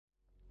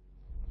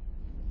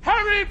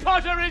Harry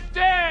Potter is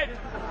dead!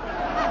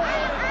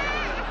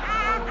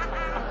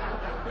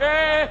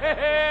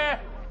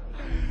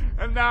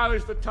 And now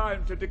is the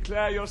time to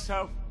declare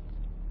yourself.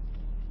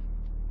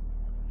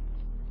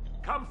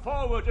 Come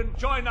forward and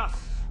join us.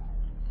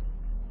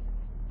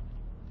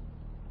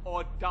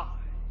 Or die.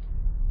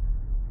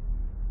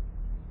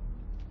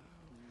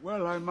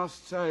 Well, I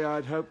must say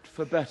I'd hoped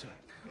for better.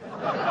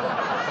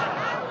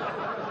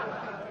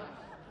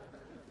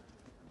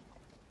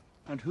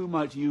 And who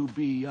might you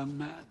be, young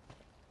man?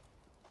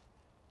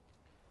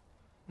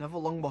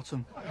 Neville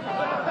Longbottom.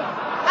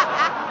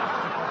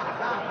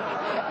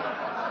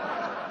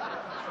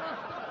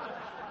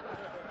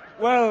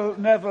 Well,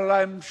 Neville,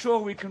 I'm sure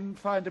we can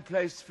find a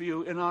place for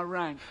you in our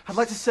ranks. I'd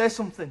like to say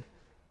something.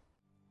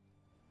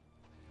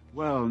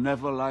 Well,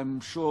 Neville, I'm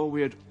sure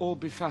we'd all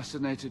be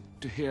fascinated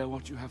to hear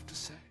what you have to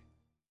say.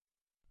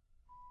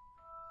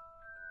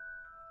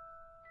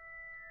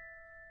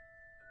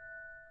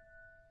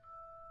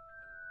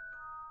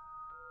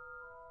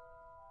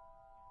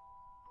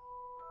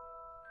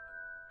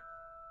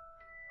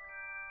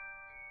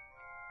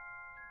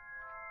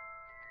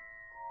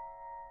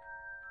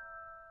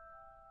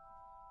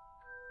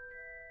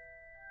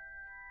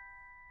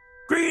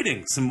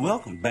 Greetings and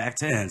welcome back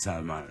to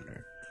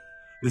Anti-Monitor.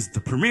 This is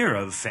the premiere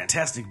of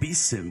Fantastic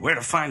Beasts and Where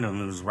to Find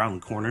Them is around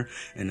the corner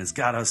and has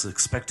got us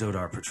expecto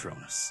our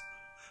Patronus.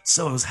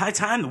 So it was high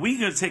time that we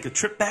going to take a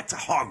trip back to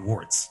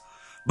Hogwarts.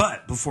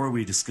 But before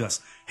we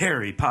discuss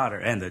Harry Potter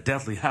and the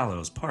Deathly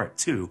Hallows Part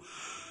 2,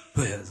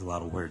 there's a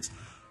lot of words,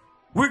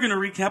 we're going to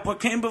recap what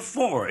came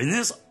before in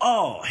this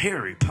all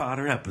Harry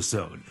Potter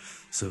episode.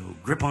 So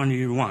grip onto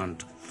your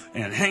wand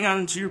and hang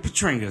on to your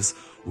Patronus.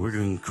 We're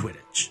doing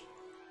Quidditch.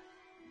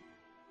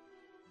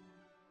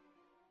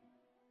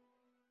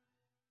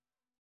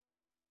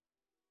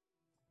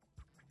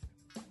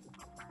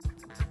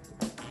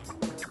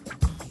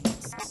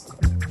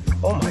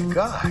 Oh my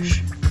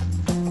gosh.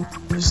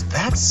 Does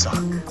that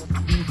suck?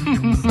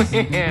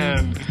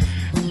 Man,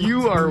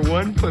 you are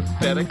one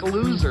pathetic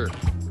loser.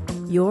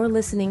 You're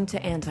listening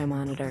to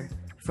Anti-Monitor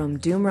from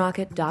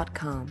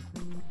doomrocket.com.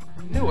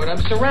 Knew it,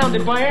 I'm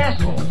surrounded by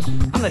assholes.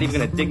 I'm not even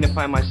going to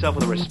dignify myself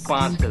with a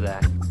response to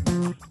that.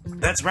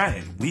 That's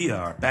right, we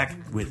are back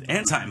with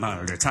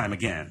Anti-Monitor time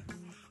again.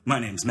 My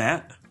name's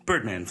Matt,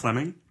 Birdman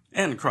Fleming,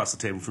 and across the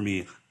table from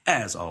me,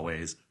 as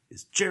always,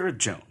 is Jared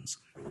Jones,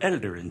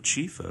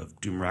 editor-in-chief of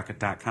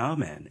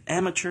doomrocket.com and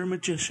amateur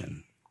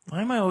magician.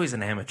 Why am I always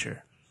an amateur?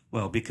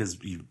 Well, because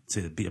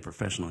to be a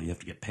professional, you have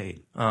to get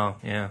paid. Oh,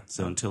 yeah.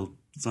 So until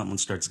someone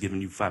starts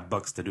giving you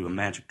 $5 to do a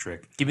magic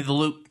trick. Give me the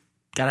loot.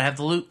 Gotta have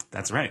the loot.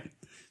 That's right.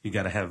 You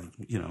gotta have,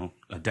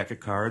 a deck of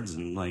cards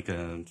and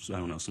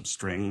some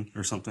string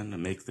or something to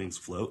make things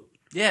float.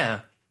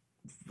 Yeah.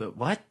 But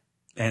what?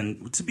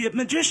 And to be a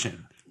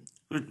magician.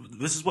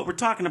 This is what we're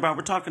talking about.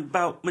 We're talking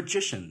about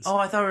magicians. Oh,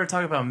 I thought we were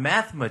talking about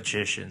math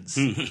magicians.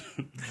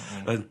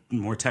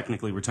 More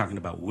technically, we're talking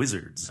about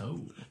wizards.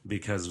 Oh.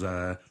 Because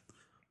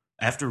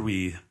after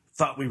we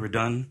thought we were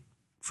done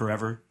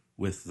forever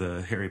with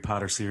the Harry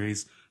Potter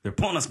series, they're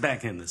pulling us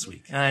back in this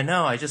week. I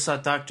know. I just saw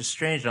Doctor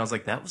Strange, and I was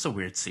like, that was a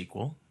weird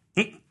sequel.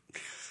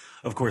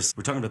 Of course,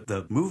 we're talking about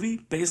the movie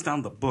based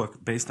on the book,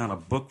 based on a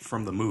book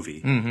from the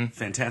movie,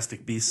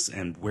 Fantastic Beasts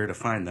and Where to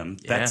Find Them.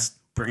 Yeah. That's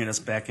bringing us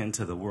back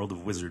into the world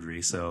of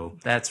wizardry. So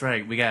That's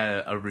right. We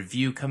got a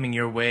review coming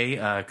your way,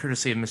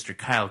 courtesy of Mr.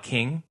 Kyle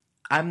King.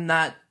 I'm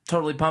not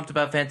totally pumped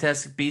about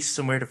Fantastic Beasts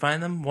and Where to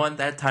Find Them. One,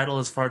 that title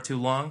is far too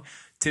long.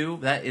 Two,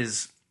 that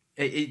is...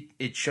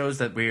 It shows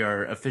that we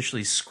are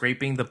officially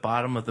scraping the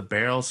bottom of the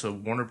barrel so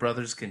Warner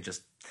Brothers can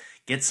just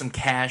get some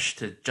cash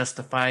to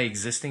justify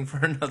existing for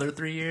another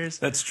 3 years.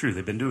 that's true.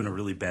 They've been doing a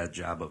really bad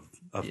job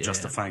of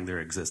justifying their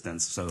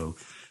existence. So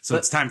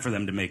it's time for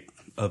them to make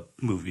a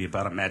movie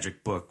about a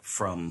magic book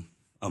from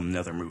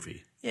another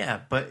movie.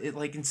 Yeah, but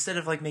instead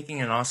of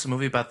making an awesome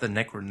movie about the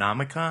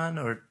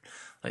Necronomicon or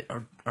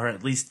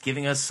at least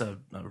giving us a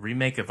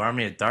remake of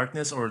Army of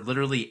Darkness or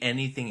literally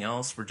anything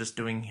else, we're just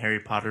doing Harry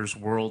Potter's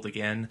world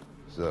again.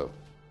 So,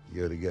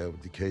 you're the guy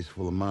with the case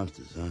full of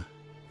monsters, huh?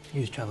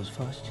 Who's travels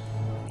first?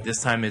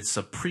 This time it's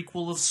a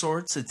prequel of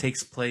sorts. It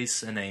takes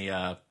place in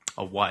a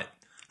what?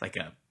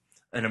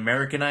 An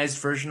Americanized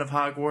version of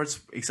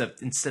Hogwarts,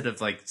 except instead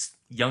of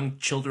young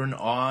children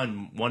awe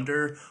and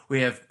wonder,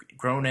 we have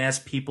grown-ass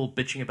people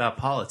bitching about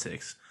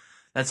politics.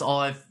 That's all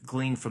I've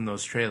gleaned from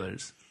those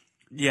trailers.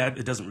 Yeah,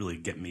 it doesn't really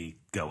get me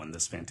going,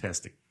 this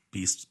Fantastic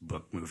Beasts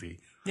book movie.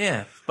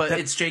 Yeah, but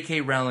it's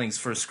J.K. Rowling's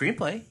first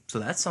screenplay, so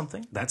that's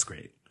something. That's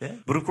great. Yeah.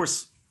 But of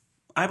course,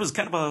 I was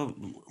kind of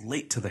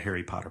late to the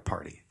Harry Potter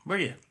party. Were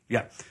you?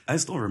 Yeah. I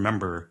still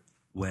remember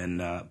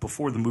when,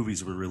 before the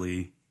movies were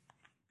really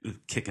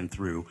kicking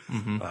through,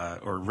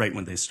 or right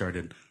when they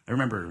started, I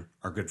remember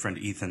our good friend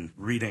Ethan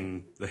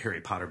reading the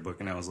Harry Potter book,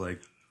 and I was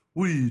like,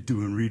 what are you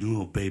doing reading a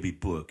little baby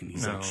book? And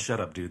he's like, shut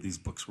up, dude, these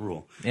books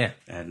rule. Yeah.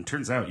 And it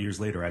turns out,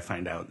 years later, I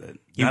find out that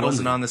He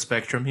wasn't on the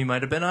spectrum. He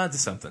might have been onto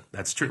something.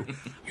 That's true.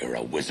 You're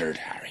a wizard,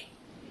 Harry.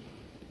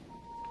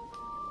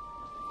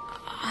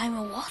 I'm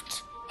a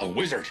what? A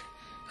wizard.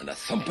 And a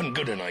thumping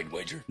good one, I'd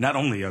wager. Not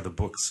only are the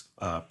books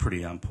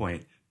pretty on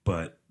point,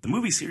 but the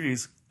movie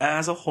series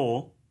as a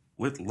whole,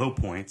 with low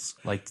points.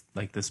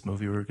 Like this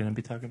movie we're going to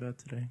be talking about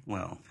today?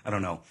 Well, I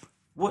don't know.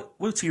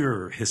 What's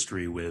your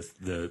history with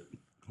the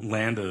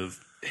land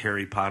of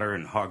Harry Potter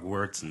and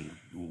Hogwarts and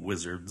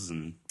wizards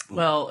and...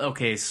 Well,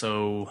 okay,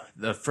 so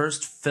the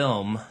first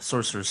film,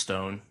 Sorcerer's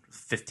Stone,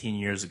 15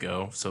 years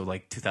ago, so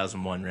like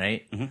 2001,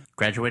 right? Mm-hmm.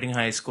 Graduating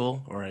high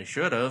school, or I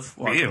should have.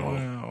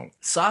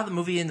 Saw the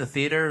movie in the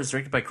theater. It was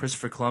directed by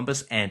Christopher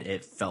Columbus, and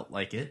it felt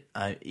like it.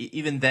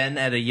 Even then,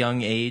 at a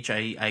young age,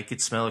 I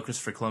could smell a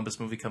Christopher Columbus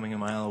movie coming a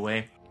mile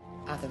away.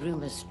 Are the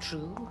rumors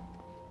true?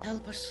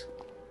 Help us.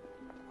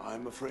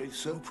 I'm afraid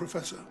so,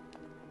 Professor.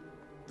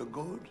 The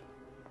good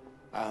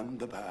and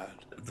the bad.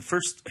 The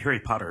first Harry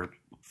Potter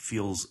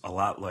feels a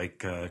lot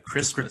like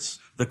Christmas.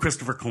 The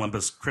Christopher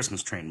Columbus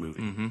Christmas Train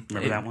movie. Mm-hmm.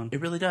 Remember that one?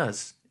 It really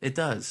does. It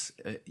does.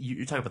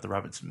 You're talking about the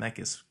Robert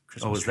Zemeckis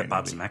Christmas Oh, is Train that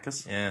Bob movie.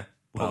 Zemeckis? Yeah.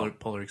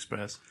 Polar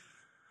Express.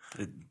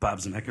 Bob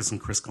Zemeckis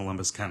and Chris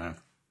Columbus kind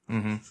of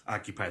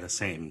occupy the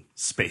same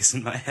space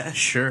in my head.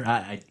 Sure.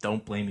 I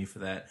don't blame you for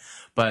that.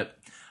 But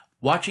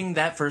watching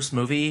that first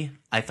movie,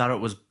 I thought it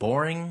was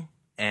boring.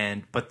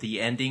 But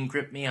the ending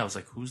gripped me. I was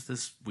like, who's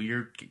this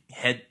weird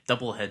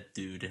double head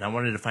dude? And I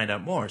wanted to find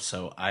out more.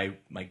 So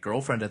my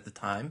girlfriend at the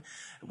time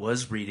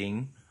was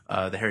reading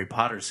the Harry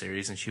Potter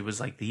series, and she was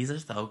like, these are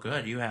so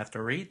good. You have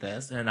to read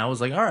this. And I was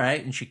like, all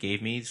right. And she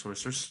gave me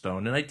Sorcerer's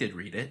Stone, and I did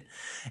read it.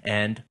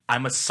 And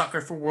I'm a sucker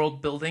for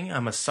world building.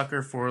 I'm a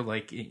sucker for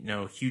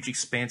huge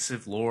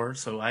expansive lore.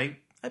 So I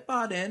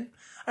bought in.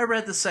 I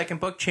read the second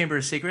book, Chamber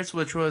of Secrets,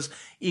 which was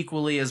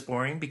equally as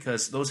boring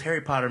because those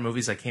Harry Potter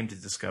movies I came to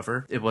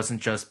discover, it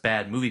wasn't just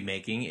bad movie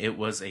making, it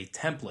was a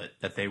template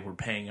that they were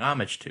paying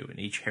homage to. And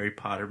each Harry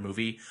Potter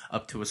movie,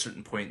 up to a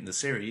certain point in the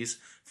series,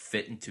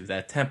 fit into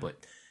that template.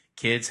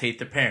 Kids hate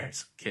their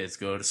parents. Kids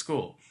go to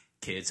school.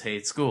 Kids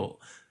hate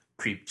school.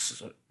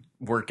 Creeps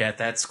work at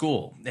that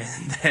school.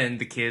 And then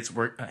the kids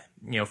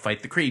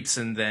fight the creeps,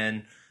 and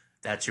then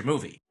that's your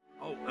movie.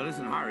 Oh,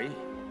 listen, Harry.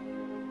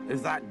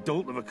 If that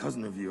dolt of a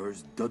cousin of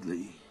yours,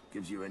 Dudley,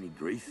 gives you any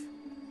grief,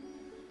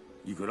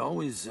 you could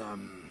always,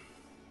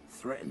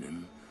 threaten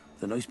him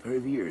with a nice pair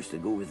of ears to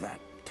go with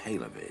that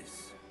tail of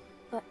his.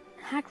 But,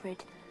 Hagrid,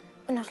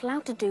 we're not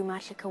allowed to do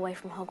magic away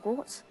from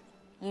Hogwarts.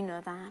 You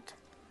know that.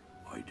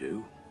 I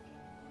do.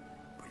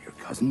 But your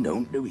cousin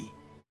don't, do he?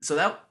 So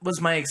that was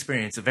my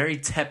experience, a very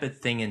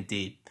tepid thing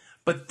indeed.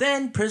 But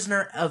then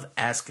Prisoner of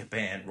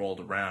Azkaban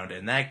rolled around,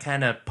 and that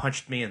kind of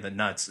punched me in the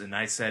nuts, and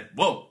I said,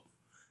 whoa!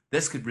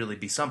 This could really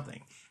be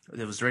something.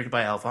 It was directed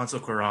by Alfonso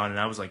Cuarón, and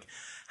I was like,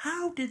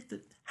 how did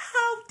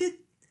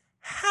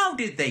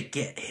they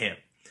get him?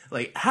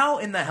 Like, how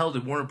in the hell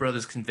did Warner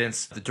Brothers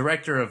convince the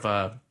director of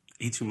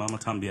Y Tu Mama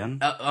Tambien,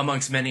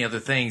 amongst many other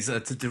things,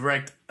 to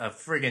direct a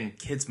friggin'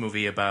 kids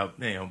movie about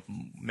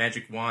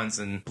magic wands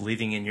and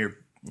believing in your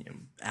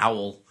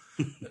owl?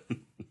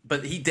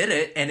 But he did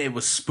it, and it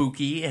was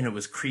spooky, and it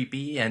was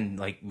creepy, and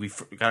we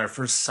got our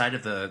first sight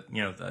of the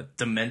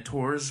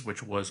Dementors,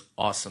 which was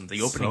awesome.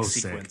 The opening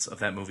sequence of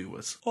that movie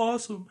was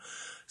awesome.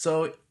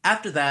 So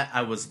after that,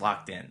 I was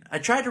locked in. I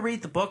tried to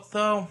read the book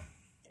though,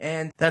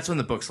 and that's when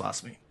the books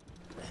lost me.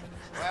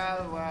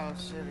 Well,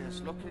 Sirius,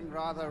 looking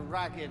rather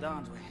ragged,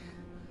 aren't we?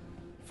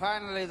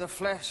 Finally, the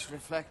flesh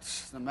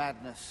reflects the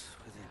madness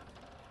within.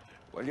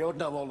 Well, you'd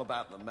know all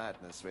about the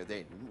madness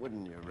within,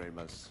 wouldn't you,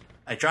 Remus?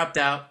 I dropped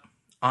out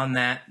on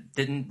that,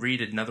 didn't read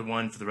another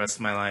one for the rest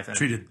of my life.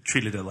 Treated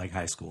it like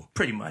high school.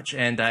 Pretty much.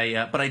 And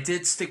but I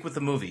did stick with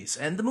the movies.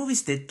 And the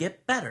movies did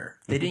get better.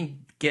 They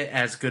didn't get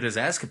as good as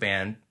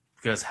Azkaban,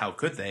 because how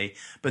could they?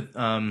 But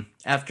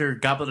after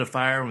Goblet of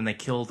Fire, when they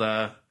killed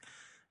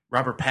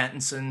Robert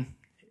Pattinson,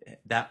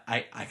 that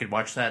I could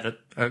watch that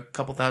a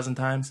couple thousand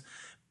times.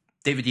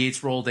 David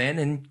Yates rolled in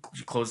and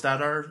closed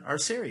out our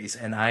series,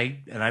 and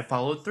I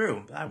followed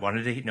through. I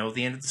wanted to know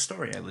the end of the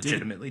story. I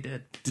legitimately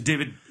did. Did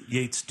David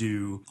Yates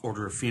do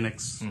Order of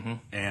Phoenix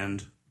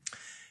and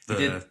he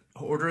did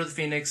Order of the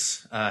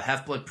Phoenix,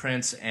 Half-Blood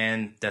Prince,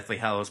 and Deathly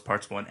Hallows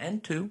Parts 1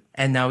 and 2.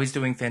 And now he's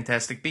doing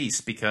Fantastic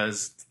Beasts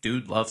because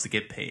dude loves to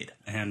get paid.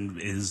 And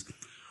is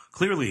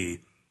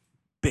clearly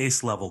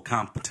base level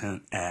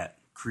competent at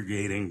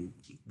creating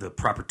the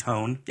proper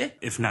tone,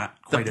 if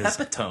not quite the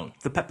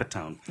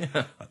pepitone.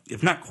 Yeah.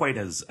 If not quite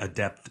as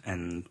adept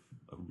and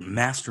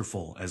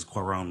masterful as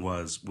Cuarón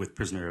was with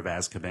Prisoner of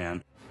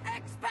Azkaban.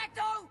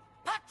 Expecto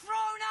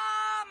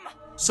Patronum!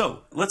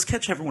 So, let's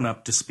catch everyone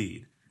up to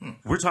speed.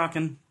 We're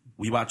talking,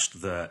 we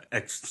watched the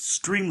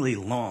extremely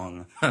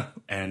long,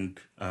 and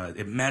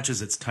it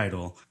matches its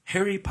title,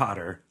 Harry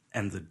Potter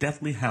and the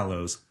Deathly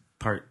Hallows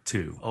Part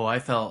 2. Oh, I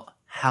felt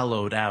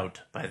hallowed out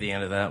by the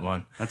end of that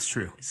one. That's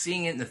true.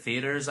 Seeing it in the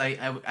theaters, I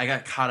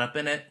got caught up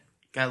in it,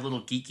 got a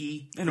little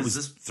geeky. And it was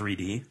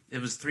 3D.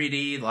 It was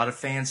 3D, a lot of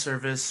fan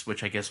service,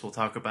 which I guess we'll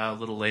talk about a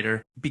little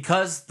later.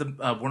 Because the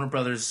Warner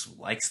Brothers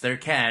likes their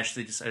cash,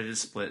 they decided to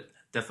split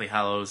Deathly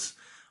Hallows,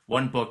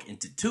 one book,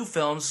 into 2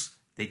 films.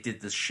 They did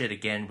this shit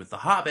again with The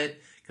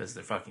Hobbit, because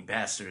they're fucking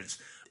bastards.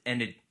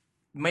 And it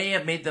may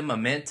have made them a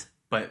mint,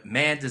 But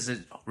man, does it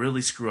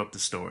really screw up the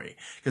story.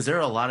 Because there are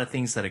a lot of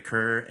things that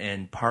occur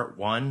in part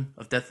 1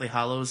 of Deathly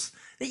Hallows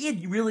that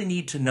you really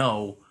need to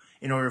know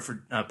in order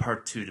for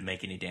part 2 to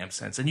make any damn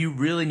sense. And you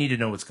really need to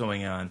know what's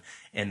going on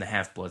in the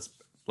Half-Blood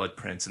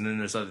prints. And then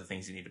there's other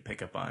things you need to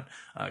pick up on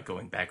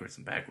going backwards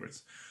and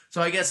backwards.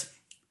 So I guess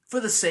for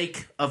the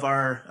sake of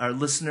our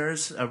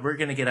listeners, we're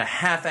going to get a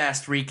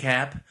half-assed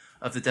recap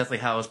of the Deathly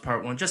Hallows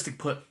Part 1 just to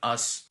put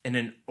us in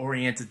an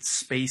oriented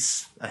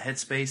space, a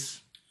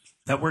headspace.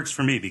 That works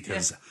for me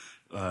because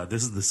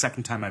this is the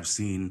second time I've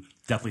seen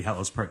Deathly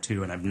Hallows Part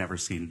 2, and I've never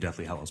seen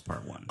Deathly Hallows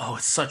Part 1. Oh,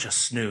 it's such a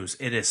snooze.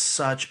 It is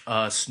such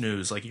a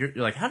snooze. Like you're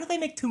like, how do they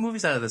make 2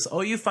 movies out of this?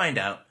 Oh, you find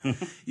out.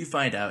 You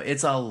find out.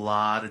 It's a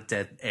lot of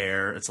dead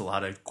air. It's a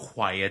lot of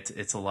quiet.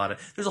 There's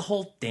a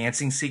whole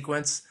dancing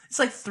sequence. It's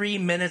like 3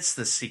 minutes,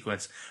 this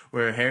sequence,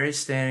 where Harry's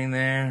standing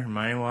there,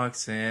 Hermione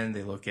walks in,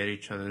 they look at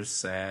each other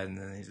sad, and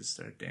then they just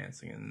start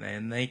dancing, and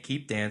then they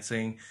keep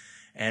dancing,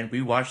 and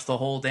we watch the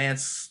whole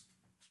dance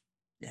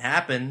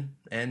happen,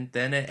 and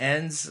then it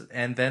ends,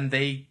 and then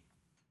they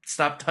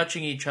stop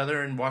touching each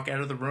other and walk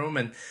out of the room,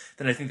 and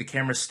then I think the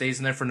camera stays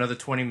in there for another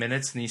 20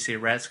 minutes, and you see a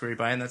rat scurry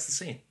by, and that's the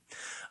scene.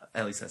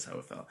 At least that's how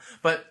it felt.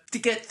 But to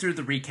get through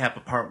the recap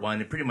of part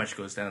 1, it pretty much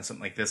goes down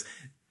something like this.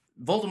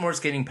 Voldemort's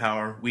gaining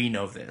power. We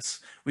know this.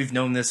 We've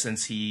known this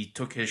since he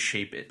took his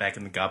shape back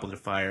in the Goblet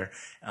of Fire.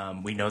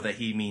 We know that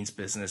he means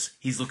business.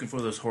 He's looking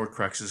for those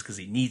Horcruxes because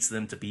he needs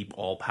them to be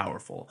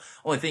all-powerful.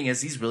 Only thing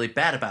is, he's really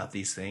bad about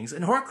these things,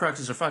 and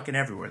Horcruxes are fucking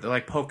everywhere. They're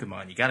like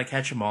Pokemon. You gotta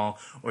catch them all,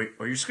 or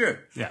you're screwed.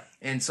 Yeah.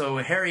 And so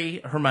Harry,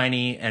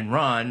 Hermione, and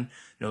Ron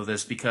know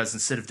this because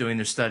instead of doing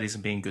their studies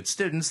and being good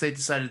students, they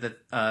decided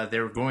that they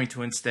were going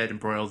to instead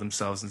embroil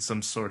themselves in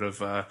some sort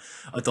of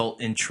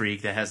adult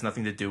intrigue that has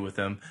nothing to do with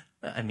them.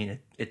 I mean,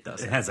 it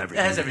does. It has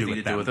everything. It has everything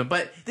to do with them.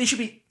 But they should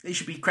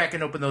be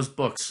cracking open those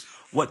books.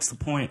 What's the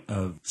point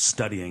of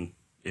studying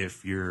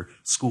if your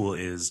school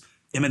is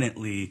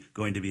imminently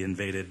going to be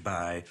invaded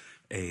by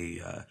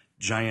a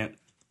giant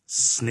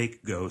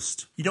snake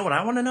ghost? You know what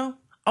I want to know?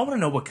 I want to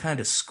know what kind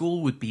of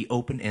school would be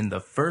open in the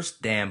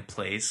first damn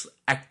place,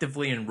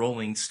 actively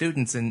enrolling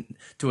students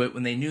into it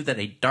when they knew that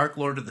a Dark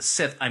Lord of the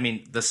Sith,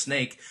 the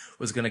snake,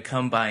 was going to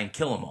come by and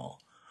kill them all.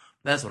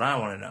 That's what I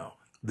want to know.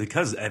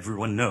 Because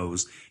everyone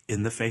knows,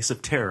 in the face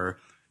of terror,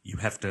 you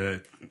have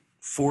to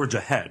forge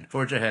ahead.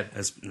 Forge ahead.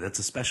 That's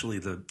especially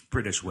the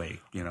British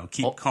way.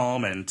 Keep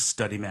calm and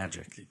study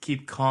magic.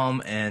 Keep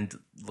calm and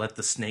let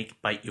the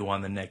snake bite you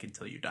on the neck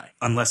until you die.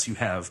 Unless you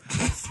have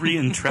 3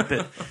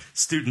 intrepid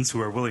students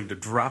who are willing to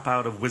drop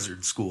out of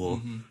wizard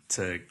school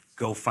to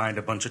go find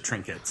a bunch of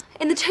trinkets.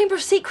 In the Chamber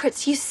of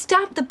Secrets, you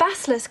stabbed the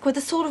basilisk with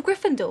the sword of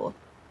Gryffindor.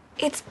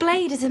 Its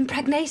blade is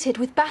impregnated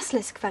with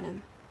basilisk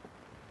venom.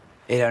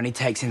 It only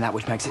takes in that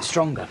which makes it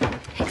stronger.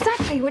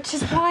 Exactly, which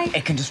is why...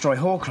 It can destroy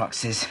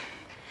Horcruxes.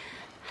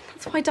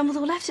 That's why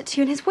Dumbledore left it to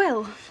you in his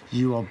will.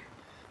 You are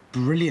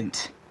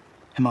brilliant,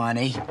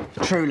 Hermione.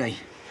 Truly.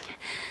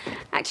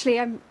 Actually,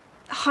 I'm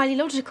highly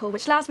logical,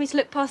 which allows me to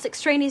look past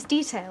extraneous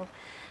detail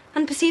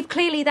and perceive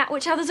clearly that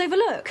which others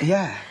overlook.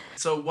 Yeah.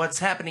 So what's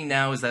happening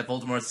now is that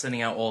Voldemort's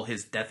sending out all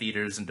his Death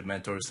Eaters and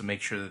Dementors to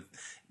make sure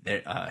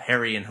that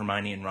Harry and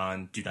Hermione and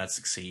Ron do not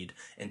succeed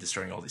in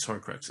destroying all these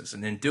Horcruxes.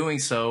 And in doing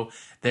so,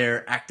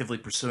 they're actively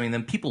pursuing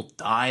them. People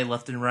die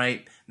left and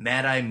right.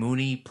 Mad-Eye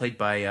Moody, played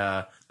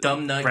by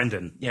Dumb Nut.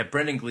 Brendan. Yeah,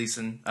 Brendan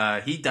Gleeson.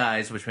 He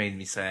dies, which made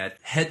me sad.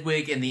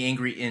 Hedwig and the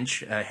Angry Inch,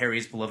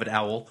 Harry's beloved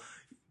owl,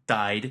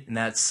 died, and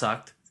that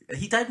sucked.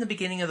 He died in the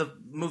beginning of the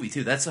movie,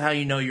 too. That's how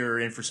you know you're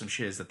in for some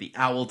shit, is that the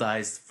owl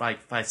dies five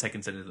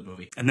seconds into the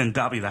movie. And then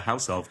Dobby the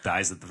house elf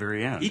dies at the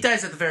very end. He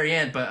dies at the very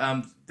end,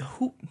 but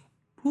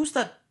who's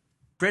that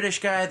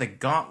British guy, the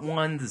gaunt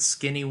one, the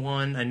skinny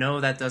one? I know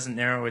that doesn't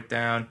narrow it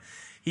down.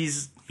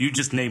 You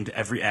just named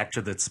every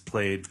actor that's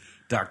played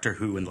Doctor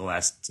Who in the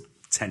last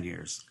 10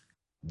 years.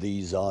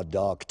 These are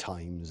dark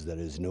times, there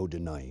is no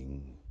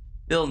denying.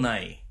 Bill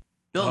Nighy.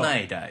 Bill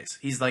Nighy dies.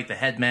 He's like the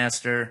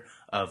headmaster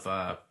of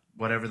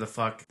whatever the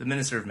fuck, the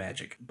Minister of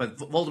Magic. But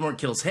Voldemort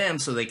kills him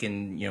so they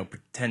can,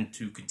 pretend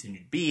to continue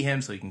to be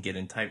him, so he can get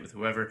in tight with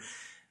whoever.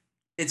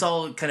 It's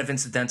all kind of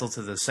incidental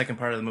to the second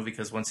part of the movie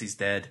because once he's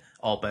dead,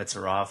 all bets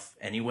are off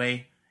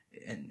anyway.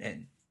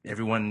 And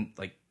everyone,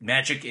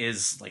 magic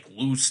is,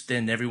 loosed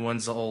and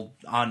everyone's all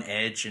on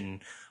edge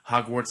and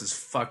Hogwarts is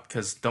fucked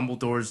because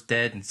Dumbledore's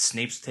dead and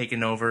Snape's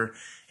taken over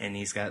and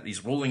he's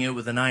rolling it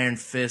with an iron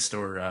fist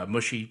or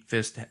mushy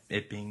fist,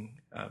 it being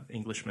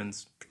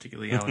Englishman's,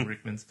 particularly Alan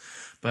Rickman's.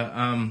 But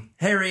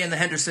Harry and the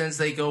Hendersons,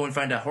 they go and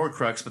find a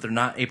Horcrux, but they're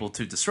not able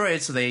to destroy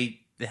it, so they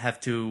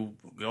have to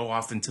go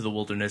off into the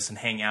wilderness and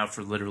hang out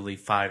for literally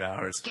 5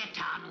 hours. Get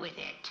on with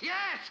it. Yes,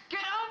 get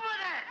on with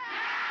it.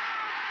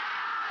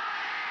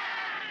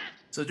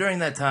 So during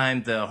that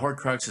time, the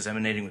Horcrux is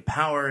emanating with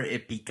power.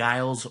 It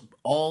beguiles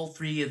all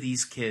 3 of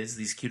these kids,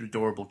 these cute,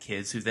 adorable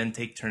kids, who then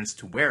take turns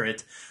to wear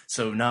it.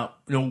 So no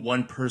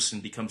one person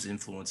becomes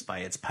influenced by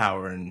its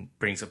power and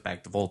brings it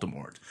back to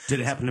Voldemort. Did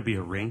it happen to be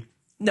a ring?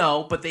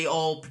 No, but they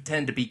all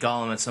pretend to be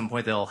Gollum at some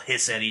point. They'll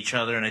hiss at each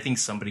other, and I think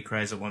somebody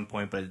cries at one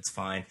point, but it's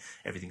fine.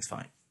 Everything's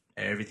fine.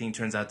 everything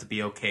turns out to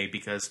be okay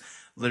because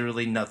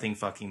literally nothing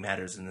fucking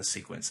matters in this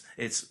sequence.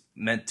 It's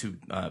meant to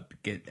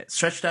get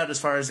stretched out as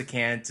far as it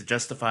can to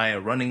justify a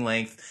running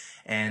length,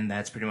 and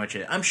that's pretty much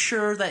it. I'm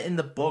sure that in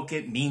the book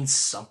it means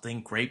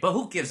something great, but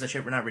who gives a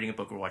shit? We're not reading a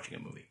book, we're watching a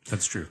movie.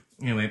 That's true.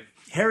 Anyway,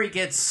 Harry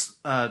gets,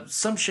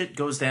 some shit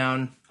goes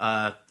down.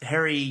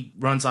 Harry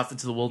runs off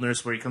into the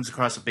wilderness where he comes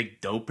across a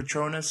big doe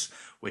Patronus,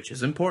 which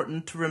is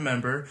important to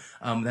remember.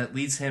 That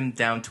leads him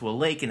down to a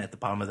lake, and at the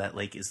bottom of that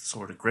lake is the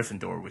Sword of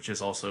Gryffindor, which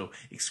is also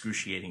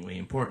excruciatingly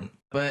important.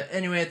 But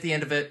anyway, at the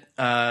end of it,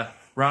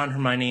 Ron,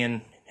 Hermione,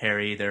 and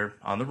Harry, they're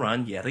on the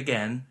run yet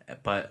again,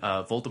 but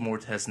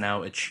Voldemort has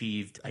now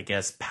achieved, I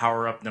guess,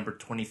 power-up number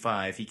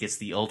 25. He gets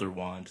the Elder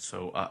Wand,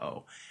 so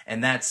uh-oh.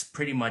 And that's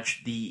pretty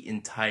much the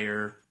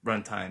entire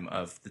runtime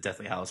of the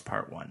Deathly Hallows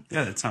Part 1.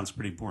 Yeah, that sounds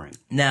pretty boring.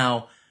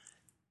 Now,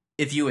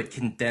 if you had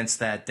condensed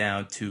that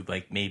down to,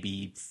 like,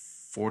 maybe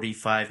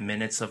 45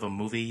 minutes of a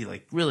movie,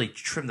 like, really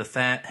trim the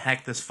fat,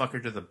 hack this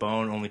fucker to the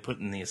bone, only put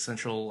in the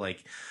essential,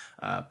 like,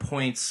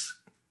 points,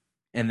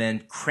 and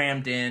then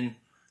crammed in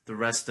the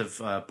rest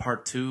of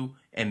part 2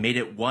 and made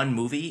it one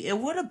movie, it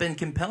would have been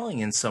compelling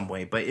in some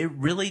way, but it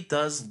really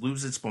does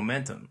lose its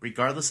momentum,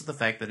 regardless of the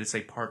fact that it's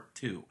a part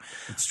 2.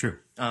 It's true.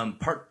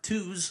 Part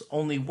 2s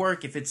only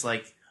work if it's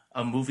like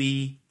a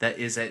movie that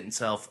is at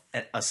itself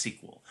a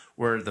sequel,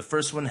 where the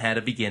first one had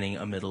a beginning,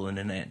 a middle, and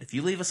an end. If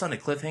you leave us on a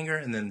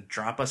cliffhanger and then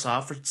drop us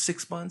off for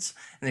 6 months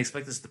and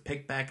expect us to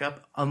pick back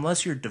up,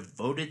 unless you're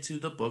devoted to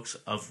the books,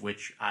 of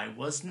which I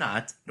was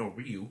not, nor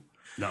were you,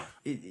 no.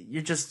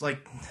 You're just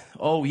like,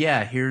 oh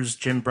yeah, here's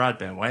Jim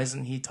Broadbent. Why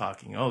isn't he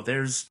talking? Oh,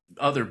 there's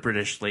other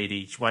British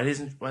lady. Why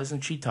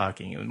isn't she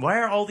talking? And why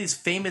are all these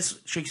famous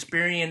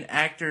Shakespearean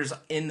actors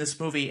in this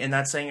movie and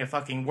not saying a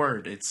fucking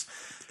word?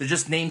 They're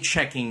just name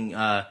checking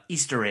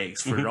Easter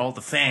eggs for all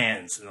the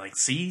fans. And like,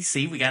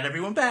 see, we got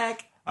everyone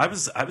back. I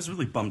was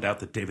really bummed out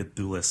that David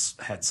Thewlis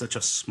had such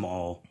a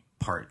small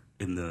part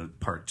in the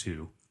part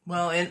 2.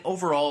 Well, and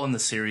overall in the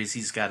series,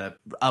 he's got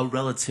a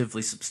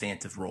relatively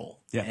substantive role.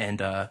 Yeah.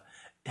 And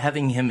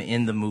having him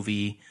in the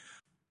movie,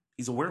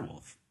 he's a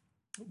werewolf.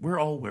 We're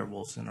all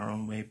werewolves in our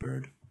own way,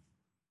 Bird.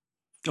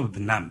 Oh,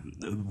 but not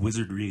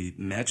wizardry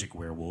magic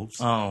werewolves.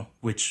 Oh.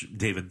 Which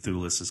David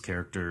Thewlis'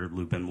 character,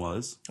 Lupin,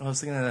 was. I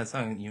was thinking of that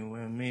song, You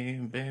and Me,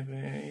 baby,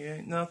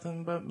 ain't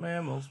nothing but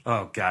mammals.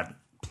 Oh, God.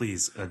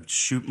 Please,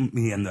 shoot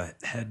me in the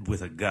head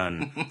with a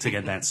gun to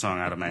get that song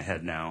out of my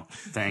head now.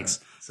 Thanks.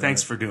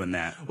 Thanks for doing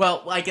that.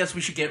 Well, I guess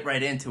we should get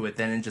right into it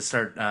then and just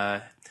start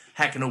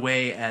hacking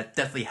away at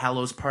Deathly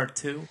Hallows Part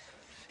 2.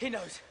 He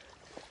knows.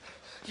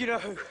 You know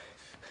who?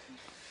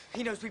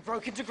 He knows we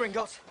broke into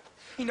Gringotts.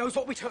 He knows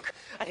what we took,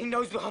 and he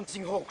knows we're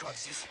hunting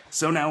Horcruxes.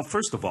 So now,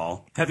 first of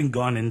all, having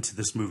gone into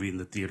this movie in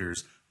the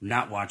theaters,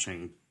 not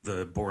watching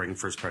the boring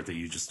first part that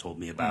you just told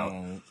me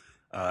about,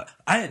 I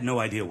had no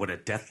idea what a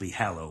Deathly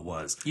Hallow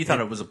was. You thought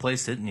it was a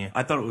place, didn't you?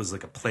 I thought it was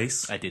like a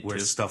place where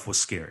stuff was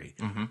scary.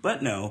 Mm-hmm.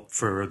 But no,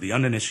 for the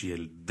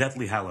uninitiated,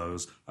 Deathly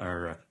Hallows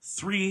are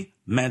 3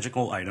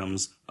 magical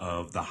items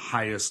of the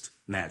highest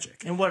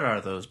magic. And what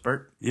are those,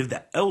 Bert? You have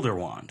the Elder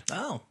Wand.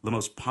 Oh. The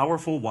most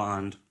powerful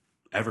wand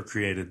ever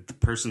created. The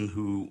person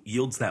who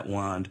yields that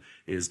wand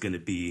is going to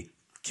be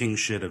king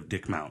shit of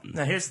Dick Mountain.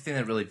 Now, here's the thing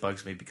that really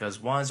bugs me, because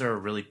wands are a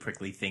really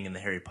prickly thing in the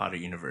Harry Potter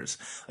universe.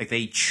 Like,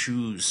 they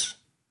choose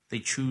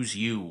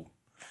you.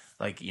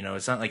 Like, you know,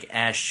 it's not like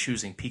Ash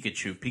choosing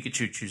Pikachu.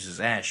 Pikachu chooses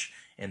Ash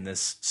in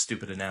this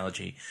stupid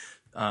analogy.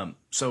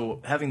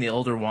 So having the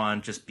Elder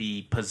Wand just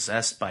be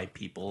possessed by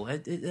people,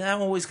 that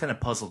always kind of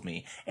puzzled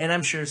me. And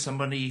I'm sure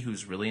somebody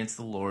who's really into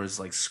the lore is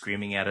like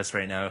screaming at us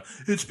right now,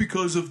 it's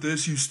because of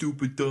this, you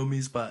stupid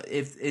dummies. But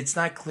if it's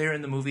not clear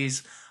in the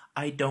movies,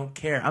 I don't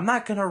care. I'm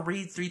not going to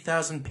read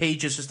 3,000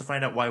 pages just to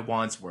find out why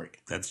wands work.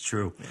 That's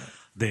true. Yeah.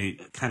 They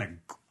kind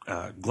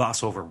of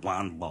gloss over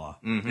wand law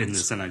in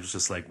this, and I was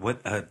just like,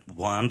 what,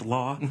 wand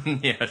law?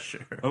 Yeah,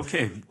 sure.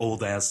 Okay,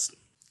 old-ass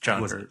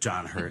John Hurt.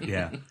 John Hurt,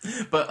 yeah.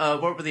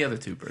 But what were the other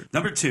 2, Bert?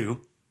 Number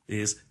 2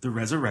 is the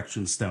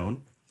Resurrection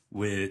Stone,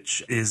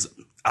 which is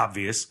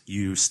obvious.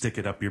 You stick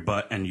it up your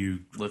butt and you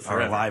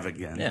are alive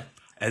again. Yeah.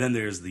 And then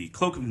there's the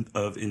Cloak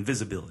of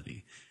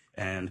Invisibility.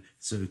 And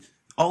so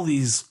all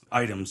these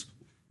items,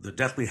 the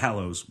Deathly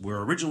Hallows,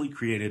 were originally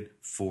created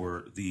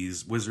for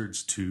these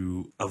wizards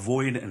to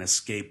avoid and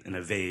escape and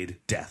evade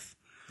death.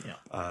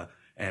 Yeah.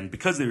 And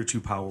because they were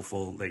too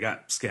powerful, they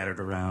got scattered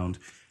around.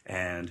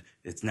 And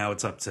it's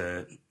up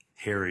to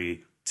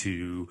Harry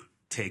to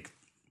take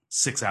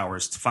 6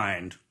 hours to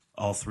find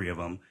all 3 of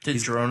them.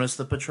 Dronas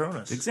the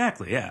Patronus.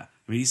 Exactly, yeah.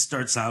 I mean, he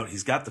starts out,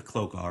 he's got the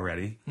cloak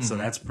already, so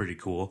that's pretty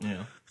cool.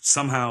 Yeah.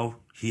 Somehow,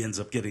 he ends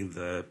up getting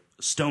the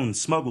stone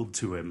smuggled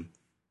to him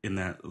in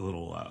that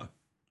little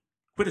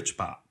Quidditch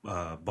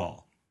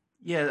ball.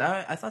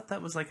 Yeah, I thought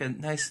that was like a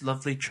nice,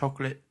 lovely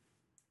chocolate.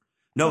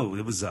 No,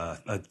 it was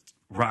a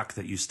rock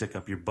that you stick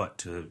up your butt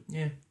to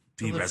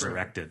be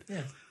resurrected.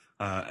 Yeah.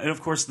 And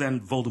of course,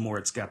 then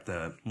Voldemort's got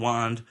the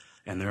wand,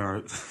 and there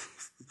are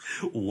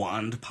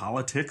wand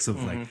politics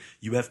of like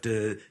you have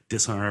to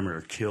disarm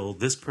or kill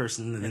this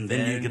person and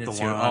then you get the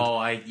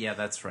wand. Yeah,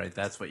 that's right.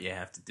 That's what you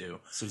have to do.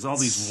 So there's all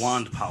these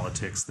wand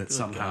politics that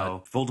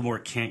somehow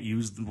Voldemort can't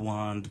use the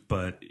wand,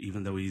 but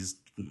even though he's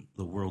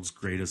the world's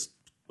greatest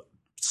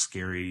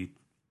scary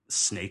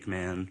snake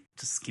man.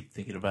 Just keep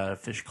thinking about a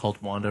fish called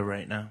Wanda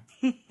right now.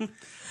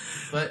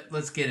 But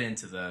let's get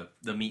into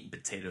the meat and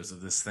potatoes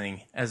of this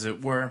thing, as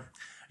it were.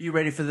 Are you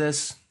ready for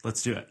this?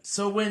 Let's do it.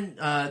 So when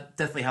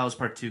Deathly Hallows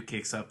Part 2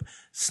 kicks up,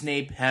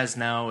 Snape has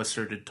now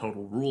asserted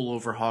total rule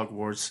over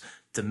Hogwarts.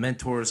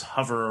 Dementors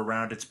hover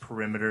around its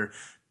perimeter.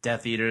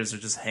 Death Eaters are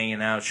just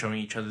hanging out, showing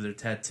each other their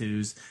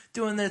tattoos,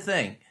 doing their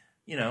thing.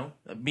 You know,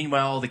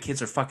 meanwhile, all the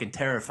kids are fucking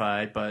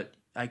terrified, but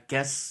I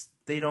guess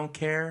they don't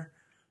care.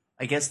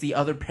 I guess the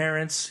other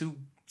parents who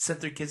sent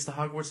their kids to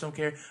Hogwarts don't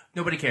care.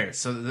 Nobody cares.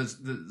 So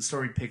the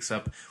story picks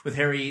up with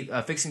Harry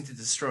fixing to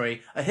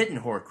destroy a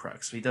hidden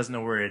Horcrux. He doesn't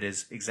know where it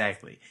is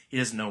exactly. He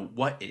doesn't know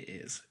what it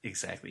is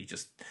exactly. He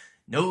just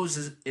knows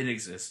it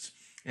exists.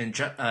 And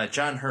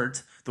John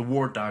Hurt, the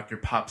ward doctor,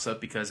 pops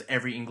up because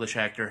every English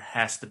actor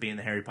has to be in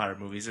the Harry Potter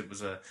movies. It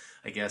was a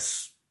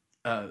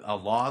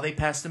law they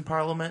passed in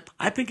Parliament.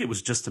 I think it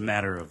was just a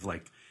matter of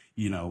like,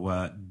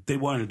 they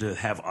wanted to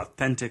have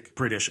authentic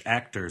British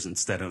actors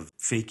instead of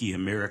fakey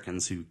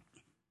Americans who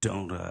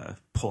don't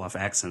pull off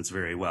accents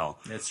very well.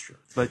 That's true.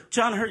 But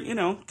John Hurt,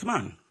 come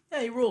on.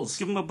 Yeah, he rules.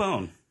 Give him a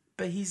bone.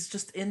 But he's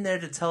just in there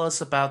to tell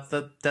us about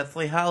the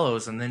Deathly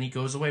Hallows, and then he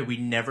goes away. We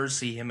never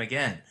see him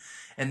again.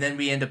 And then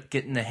we end up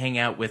getting to hang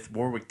out with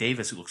Warwick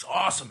Davis, who looks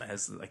awesome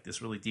as like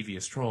this really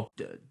devious troll.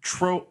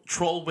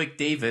 Trollwick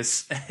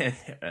Davis,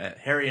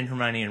 Harry and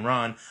Hermione and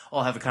Ron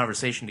all have a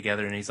conversation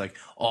together, and he's like,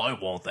 I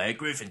want that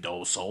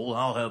Gryffindor soul.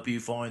 I'll help you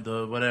find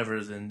the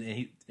whatevers.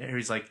 And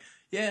Harry's like,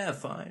 yeah,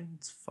 fine.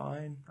 It's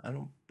fine. I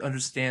don't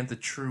understand the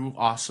true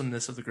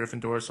awesomeness of the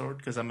Gryffindor sword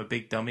because I'm a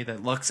big dummy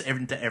that looks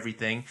into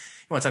everything. You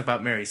want to talk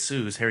about Mary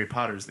Sue's? Harry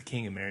Potter is the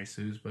king of Mary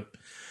Sue's.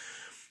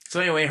 So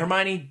anyway,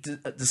 Hermione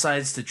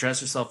decides to dress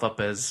herself up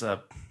as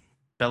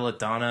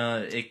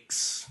Belladonna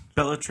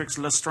Bellatrix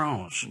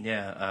Lestrange.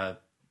 Yeah,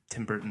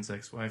 Tim Burton's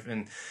ex-wife.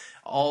 And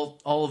all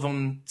of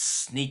them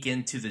sneak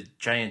into the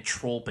giant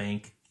troll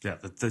bank. Yeah,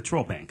 the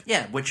troll bank.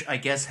 Yeah, which I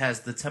guess has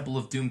the Temple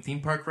of Doom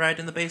theme park ride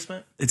in the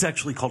basement. It's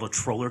actually called a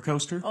troller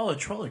coaster. Oh, a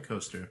troller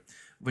coaster.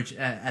 Which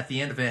at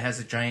the end of it has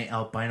a giant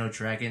albino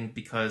dragon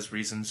because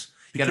reasons.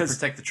 You got to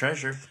protect the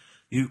treasure.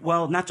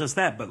 Well, not just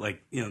that, but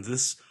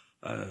this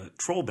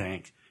troll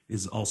bank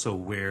is also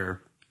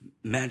where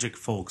magic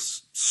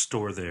folks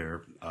store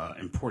their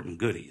important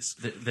goodies.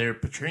 Their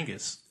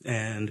Patringus.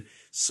 And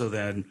so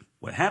then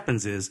what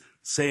happens is,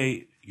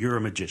 say you're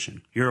a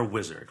magician. You're a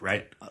wizard,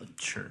 right?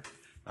 Sure.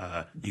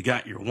 You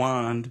got your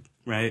wand,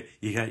 right?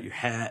 You got your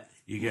hat,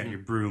 you got your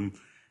broom,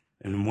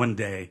 and one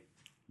day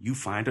you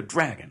find a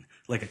dragon,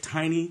 like a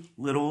tiny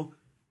little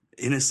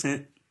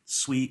innocent,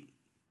 sweet,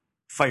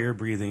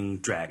 fire-breathing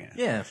dragon.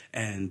 Yeah.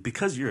 And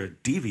because you're a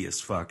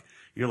devious fuck,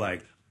 you're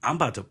like, I'm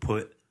about to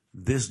put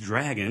this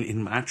dragon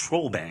in my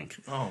troll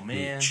bank. Oh, man.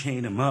 And you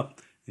chain him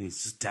up, and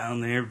he's just down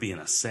there being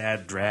a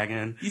sad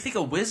dragon. You think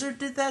a wizard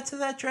did that to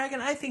that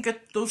dragon? I think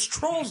those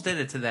trolls did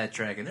it to that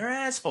dragon. They're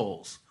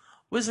assholes.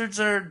 Wizards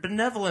are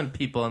benevolent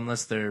people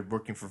unless they're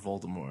working for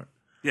Voldemort.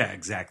 Yeah,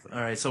 exactly.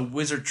 All right, so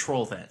wizard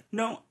troll then.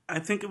 No, I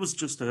think it was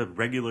just a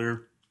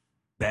regular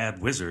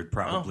bad wizard,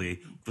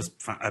 probably.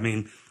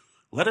 Oh.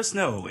 Let us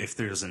know if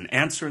there's an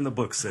answer in the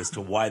books as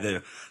to why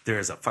there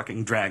is a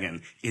fucking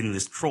dragon in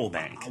this troll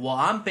bank. Well,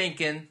 I'm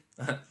banking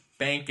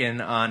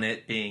on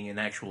it being an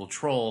actual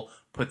troll.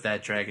 Put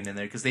that dragon in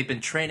there because they've been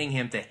training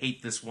him to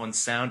hate this one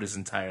sound his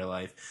entire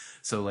life.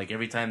 So, like,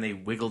 every time they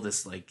wiggle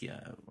this,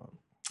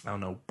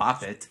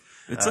 bop it.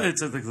 It's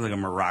like a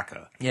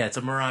maraca. Yeah, it's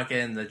a maraca,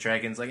 and the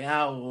dragon's like,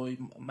 ow,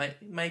 my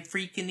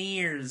freaking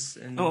ears.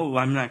 And,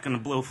 I'm not going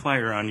to blow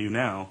fire on you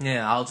now.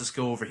 Yeah, I'll just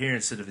go over here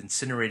instead of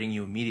incinerating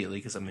you immediately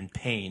because I'm in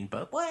pain.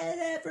 But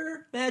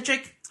whatever.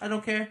 Magic. I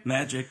don't care.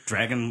 Magic.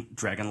 Dragon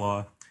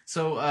law.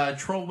 So,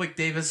 Trollwick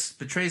Davis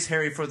betrays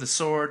Harry for the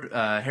sword.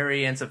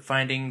 Harry ends up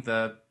finding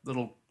the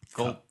little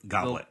cup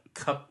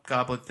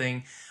goblet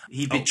thing.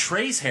 He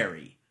betrays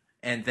Harry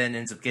and then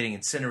ends up getting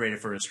incinerated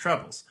for his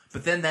troubles.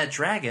 But then that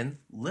dragon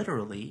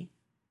literally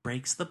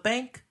breaks the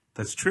bank.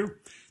 That's true.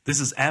 This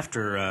is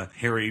after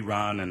Harry,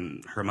 Ron,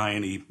 and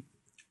Hermione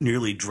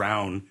nearly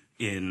drown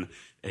in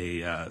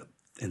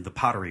the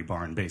pottery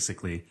barn,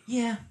 basically.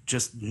 Yeah.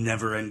 Just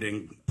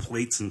never-ending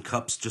plates and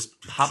cups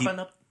just popping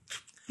up.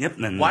 Yep.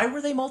 And then why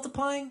were they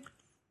multiplying?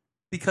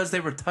 Because they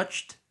were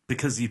touched?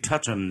 Because you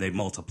touch them, they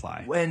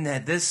multiply. When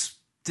this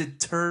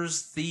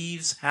deters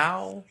thieves,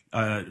 how?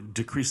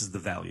 Decreases the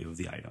value of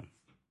the item.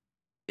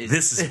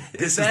 This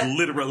is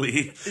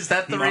literally... Is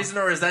that the reason,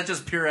 or is that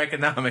just pure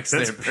economics?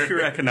 That's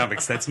pure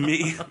economics. That's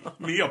me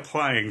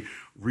applying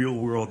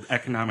real-world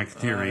economic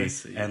theory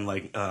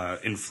and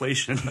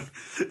inflation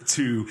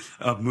to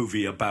a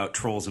movie about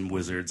trolls and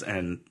wizards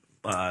and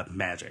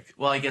magic.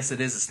 Well, I guess it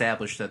is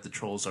established that the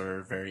trolls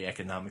are very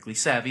economically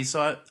savvy,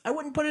 so I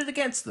wouldn't put it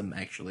against them,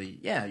 actually.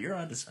 Yeah, you're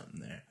onto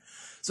something there.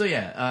 So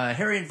yeah,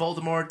 Harry and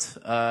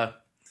Voldemort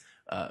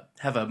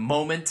have a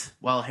moment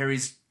while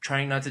Harry's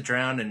trying not to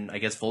drown, and I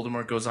guess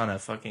Voldemort goes on a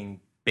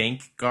fucking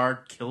bank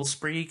guard kill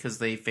spree because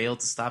they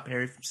failed to stop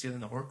Harry from stealing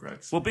the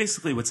Horcrux. Well,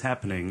 basically what's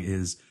happening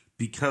is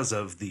because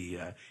of the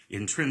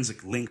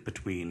intrinsic link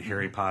between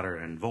Harry Potter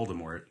and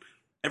Voldemort,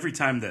 every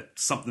time that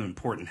something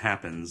important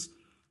happens,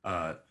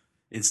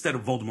 instead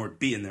of Voldemort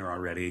being there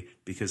already,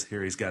 because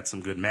Harry's got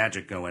some good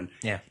magic going,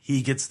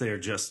 he gets there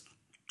just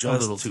a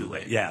little too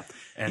late. Yeah.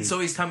 And so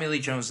he's Tommy Lee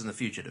Jones in The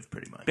Fugitive,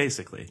 pretty much.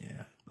 Basically.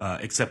 Yeah.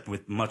 Except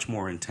with much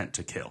more intent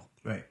to kill.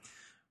 Right.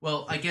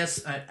 Well, I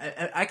guess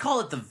I call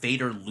it the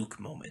Vader Luke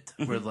moment,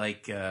 where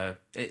like at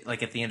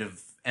the end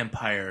of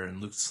Empire, and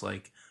Luke's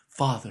like,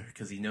 "Father,"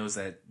 because he knows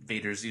that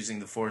Vader's using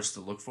the Force to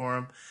look for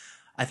him.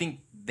 I think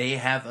they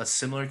have a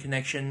similar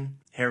connection,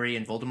 Harry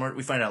and Voldemort.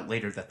 We find out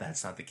later that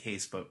that's not the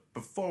case, but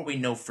before we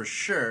know for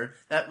sure,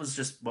 that was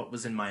just what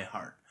was in my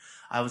heart.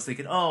 I was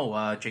thinking,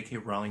 J.K.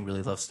 Rowling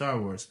really loves Star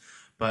Wars.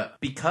 But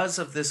because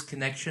of this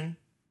connection,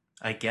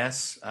 I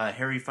guess,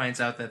 Harry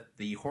finds out that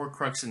the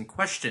Horcrux in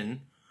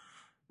question,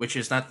 which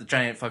is not the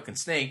giant fucking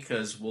snake,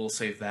 because we'll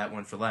save that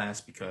one for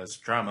last, because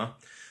drama,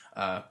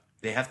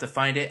 they have to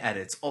find it at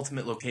its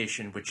ultimate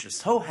location, which just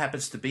so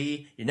happens to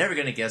be, you're never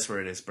going to guess where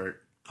it is,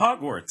 Bert.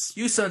 Hogwarts.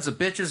 You sons of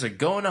bitches are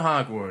going to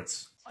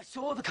Hogwarts. I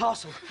saw the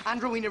castle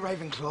and Rowena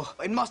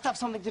Ravenclaw. It must have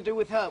something to do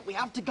with her. We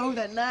have to go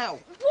there now.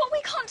 What?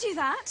 We can't do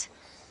that.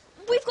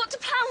 We've got to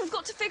plan. We've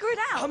got to figure it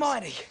out.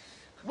 Hermione,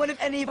 when have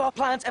any of our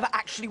plans ever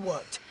actually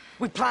worked?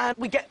 We plan,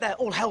 we get there,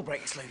 all hell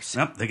breaks loose.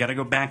 Yep, they got to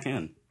go back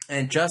in.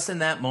 And just in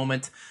that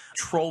moment,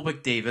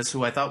 Trollwick Davis,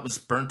 who I thought was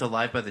burnt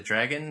alive by the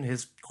dragon,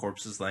 his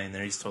corpse is laying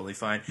there. He's totally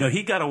fine. No,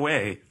 he got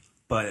away,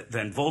 but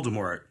then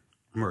Voldemort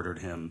murdered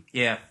him.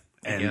 Yeah,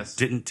 and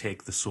didn't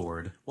take the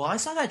sword. Well, I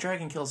saw that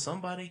dragon kill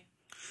somebody.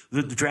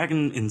 The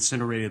dragon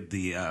incinerated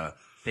the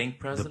bank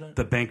president.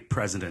 The bank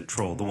president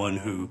troll, the one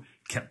who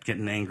kept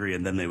getting angry,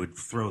 and then they would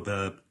throw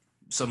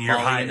some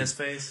Molly in his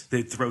face.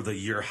 They'd throw the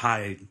 "You're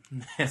high"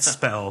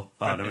 spell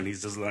on him, and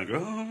he's just like,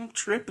 "Oh, I'm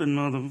tripping,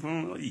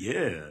 motherfucker!"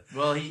 Yeah.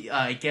 Well,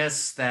 I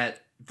guess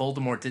that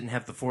Voldemort didn't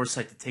have the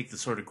foresight to take the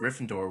sword of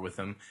Gryffindor with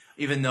him,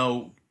 even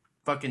though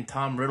fucking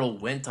Tom Riddle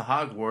went to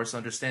Hogwarts,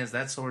 understands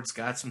that sword's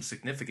got some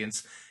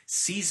significance,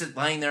 sees it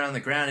lying there on the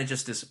ground, and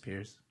just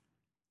disappears.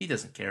 He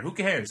doesn't care. Who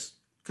cares?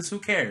 Because who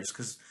cares?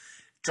 Because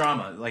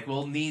drama. Like,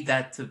 we'll need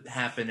that to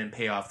happen and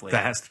pay off later.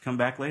 That has to come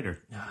back later.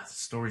 The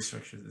story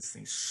structure of this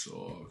thing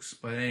sucks.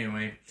 But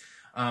anyway,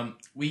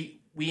 we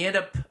end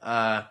up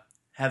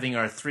having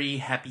our three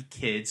happy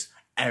kids,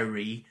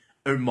 Harry,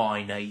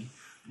 Hermione,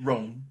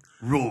 Ron,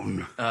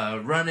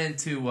 run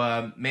into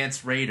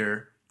Mance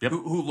Rayder,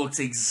 who looks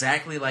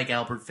exactly like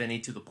Albert Finney,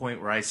 to the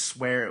point where I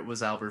swear it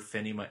was Albert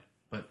Finney,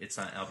 but it's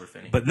not Albert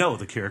Finney. But no,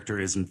 the character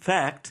is, in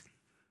fact,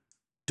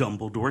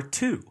 Dumbledore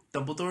 2.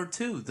 Dumbledore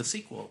 2, the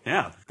sequel.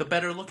 Yeah. The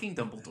better-looking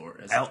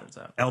Dumbledore, as it turns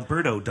out.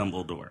 Alberto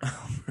Dumbledore.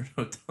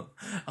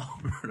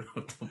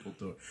 Alberto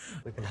Dumbledore.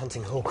 We've been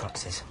hunting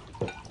Horcruxes.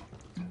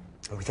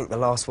 And we think the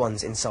last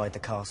one's inside the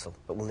castle,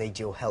 but we'll need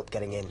your help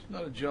getting in.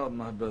 Not a job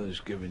my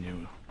brother's given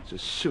you. It's a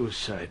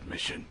suicide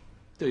mission.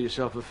 Do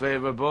yourself a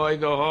favor, boy.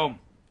 Go home.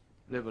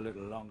 Live a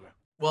little longer.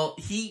 Well,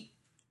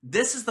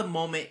 this is the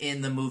moment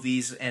in the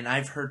movies, and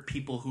I've heard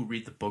people who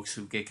read the books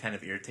who get kind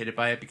of irritated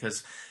by it,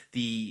 because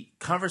the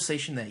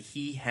conversation that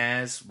he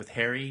has with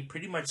Harry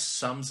pretty much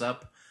sums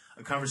up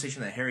a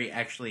conversation that Harry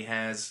actually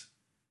has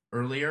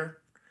earlier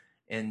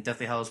in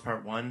Deathly Hallows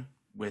Part 1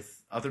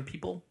 with other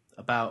people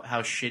about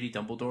how shitty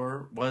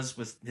Dumbledore was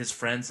with his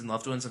friends and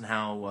loved ones, and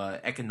how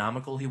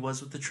economical he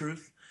was with the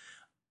truth.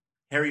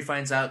 Harry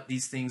finds out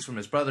these things from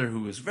his brother,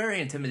 who is very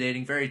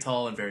intimidating, very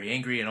tall, and very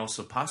angry, and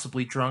also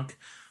possibly drunk.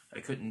 I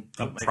couldn't...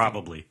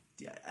 Probably.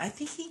 I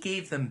think he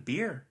gave them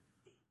beer.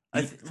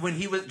 When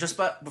he was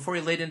before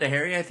he laid into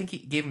Harry, I think he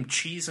gave him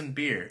cheese and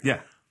beer.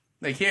 Yeah.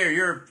 Like,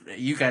 here,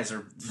 you guys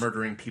are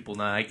murdering people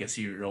now. I guess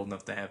you're old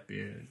enough to have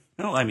beer.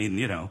 No, I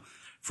mean,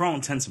 for all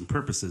intents and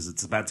purposes,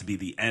 it's about to be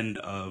the end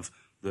of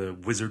the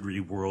wizardry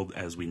world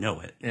as we know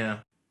it. Yeah.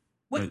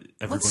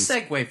 Let's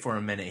segue for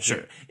a minute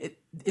here. Sure.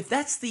 If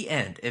that's the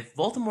end, if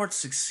Voldemort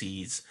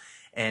succeeds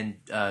and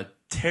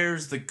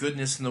tears the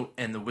goodness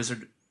and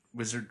the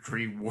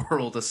wizardry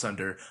world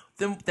asunder,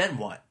 then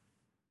what?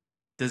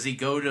 Does he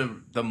go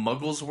to the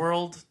Muggles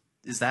world?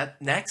 Is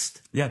that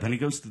next? Yeah, then he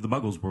goes to the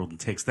Muggles world and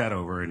takes that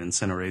over and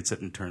incinerates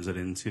it and turns it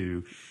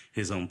into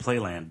his own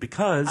playland,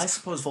 because... I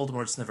suppose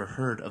Voldemort's never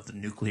heard of the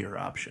nuclear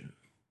option.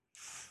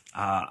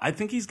 I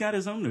think he's got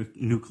his own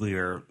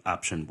nuclear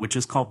option, which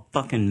is called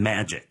fucking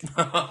magic.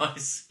 I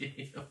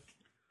see. Okay.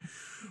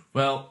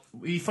 Well,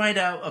 we find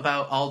out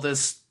about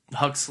Aldous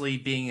Huxley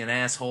being an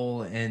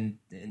asshole, and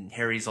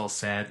Harry's all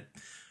sad,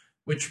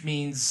 which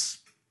means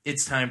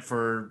it's time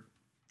for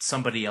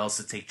somebody else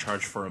to take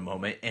charge for a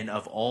moment, and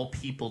of all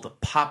people to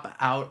pop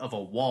out of a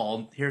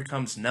wall, here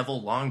comes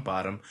Neville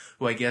Longbottom,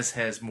 who I guess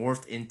has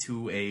morphed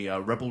into a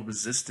rebel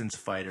resistance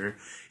fighter.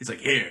 He's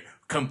like, here,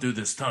 come through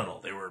this tunnel.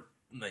 They were,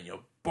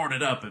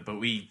 boarded up, but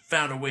we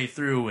found a way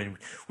through, and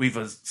we've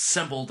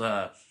assembled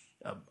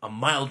a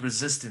mild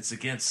resistance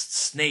against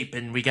Snape,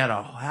 and we got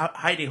a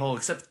hidey hole.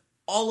 Except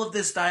all of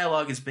this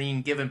dialogue is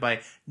being given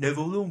by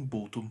Neville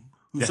Longbottom,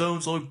 who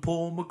sounds like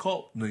Paul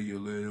McCartney a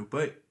little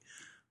bit.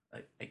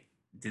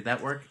 Did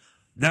that work?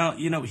 Now,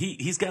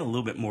 he's got a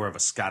little bit more of a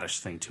Scottish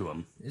thing to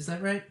him. Is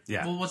that right?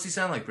 Yeah. Well, what's he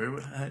sound like,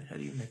 Bert? How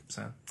do you make him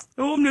sound?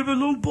 Oh, I'm Neville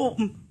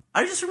Longbottom.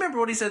 I just remember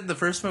what he said in the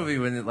first movie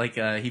when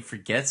he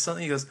forgets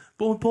something. He goes,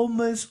 "But my problem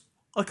is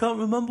I can't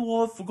remember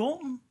what I've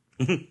forgotten."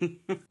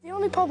 The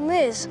only problem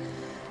is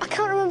I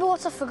can't remember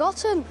what I've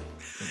forgotten.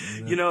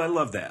 I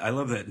love that. I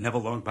love that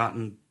Neville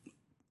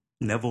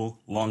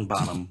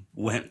Longbottom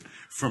went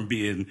from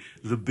being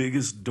the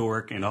biggest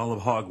dork in all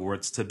of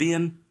Hogwarts to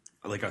being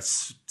like a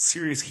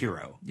serious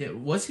hero. Yeah,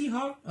 was he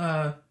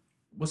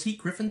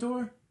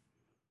Gryffindor?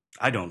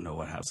 I don't know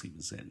what house he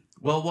was in.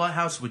 Well, what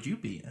house would you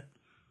be in?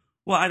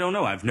 Well, I don't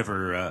know. I've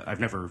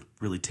never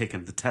really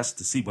taken the test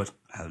to see what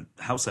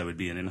house I would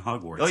be in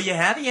Hogwarts. Oh, you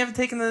haven't? You haven't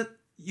taken the...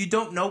 You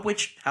don't know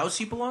which house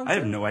you belong to? I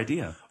have no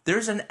idea.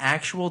 There's an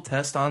actual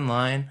test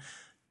online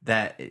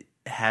that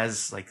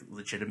has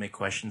legitimate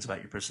questions about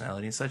your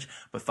personality and such.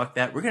 But fuck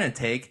that. We're going to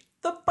take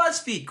the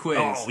BuzzFeed quiz.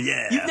 Oh,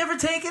 yeah. You've never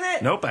taken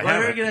it? Nope, I haven't.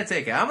 We're going to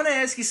take it. I'm going to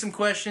ask you some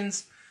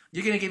questions.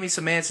 You're going to give me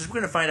some answers. We're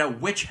going to find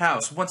out which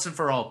house, once and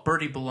for all,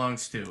 Bertie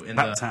belongs to.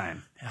 About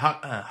time.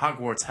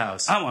 Hogwarts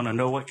house. I want to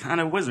know what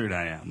kind of wizard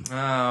I am. Oh,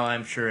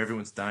 I'm sure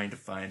everyone's dying to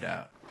find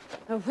out.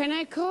 When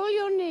I call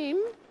your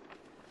name,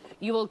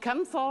 you will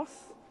come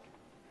forth.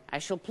 I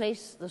shall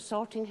place the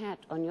sorting hat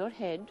on your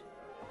head,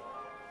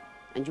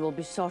 and you will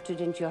be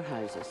sorted into your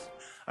houses.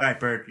 All right,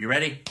 Bert, you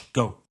ready?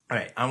 Go. All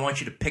right, I want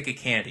you to pick a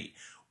candy.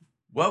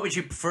 What would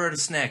you prefer to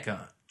snack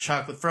on?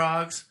 Chocolate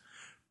Frogs?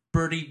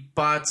 Bertie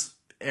Bott's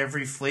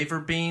Every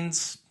Flavor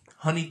Beans?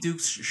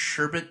 Honeyduke's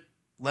Sherbet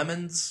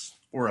Lemons?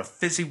 Or a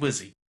Fizzy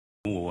Wizzy?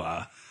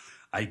 Oh,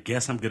 I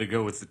guess I'm going to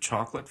go with the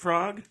Chocolate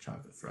Frog.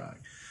 Chocolate Frog.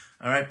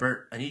 All right,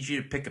 Bert, I need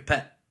you to pick a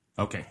pet.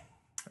 Okay.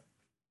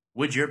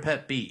 Would your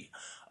pet be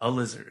a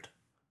lizard,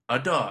 a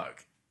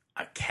dog,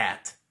 a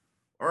cat,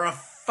 or a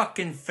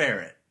fucking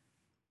ferret?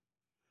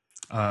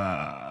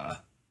 I'm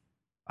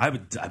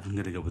going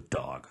to go with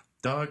dog.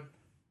 Dog?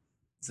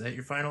 Is that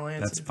your final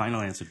answer? That's final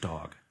answer,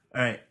 dog.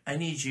 All right, I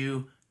need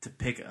you to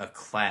pick a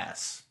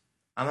class.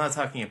 I'm not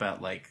talking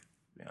about like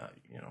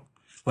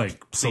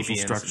social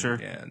structure.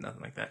 Yeah,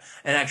 nothing like that.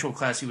 An actual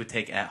class you would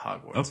take at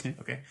Hogwarts.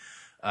 Okay.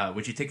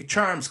 Would you take a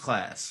charms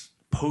class,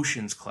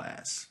 potions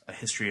class, a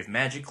history of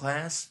magic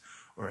class,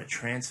 or a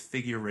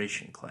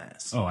transfiguration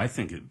class? Oh, I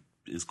think it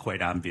is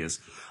quite obvious.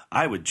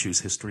 I would choose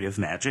history of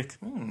magic.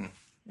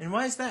 And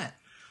why is that?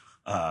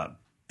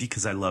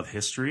 Because I love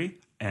history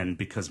and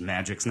because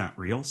magic's not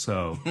real,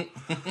 so...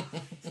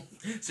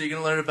 So you're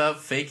going to learn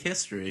about fake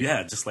history.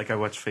 Yeah, just like I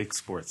watch fake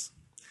sports.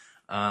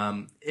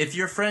 If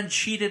your friend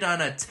cheated on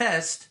a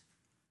test,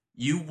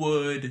 you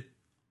would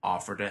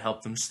offer to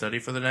help them study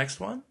for the next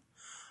one,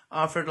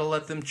 offer to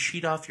let them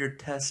cheat off your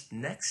test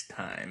next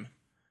time,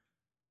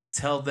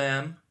 tell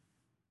them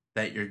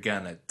that you're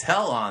going to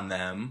tell on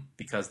them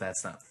because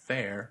that's not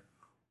fair,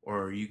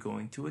 or are you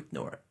going to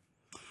ignore it?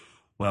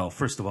 Well,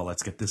 first of all,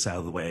 let's get this out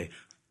of the way.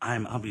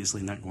 I'm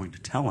obviously not going to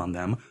tell on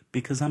them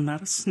because I'm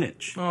not a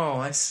snitch. Oh,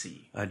 I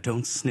see.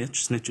 Don't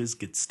snitch. Snitches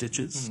get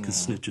stitches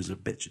because snitches are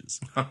bitches.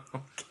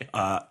 Okay.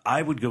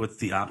 I would go with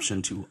the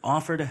option to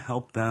offer to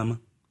help them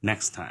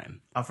next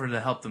time. Offer to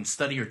help them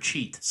study or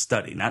cheat?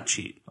 Study, not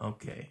cheat.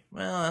 Okay.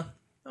 Well,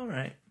 all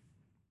right.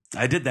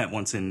 I did that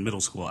once in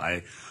middle school.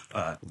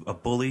 A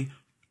bully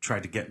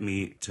tried to get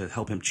me to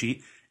help him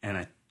cheat,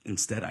 and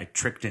instead I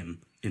tricked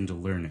him into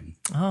learning.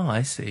 Oh,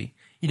 I see.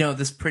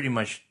 This pretty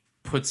much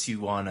puts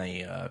you on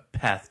a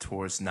path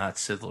towards not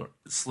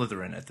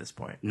Slytherin at this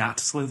point. Not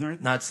Slytherin?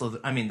 Not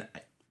Slytherin. I mean,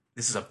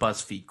 this is a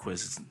BuzzFeed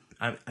quiz.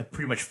 I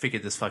pretty much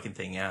figured this fucking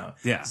thing out.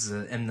 Yeah. This is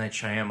an M. Night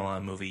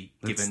Shyamalan movie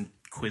given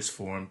quiz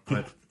form.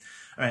 But,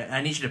 all right,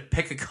 I need you to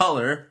pick a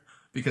color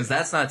because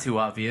that's not too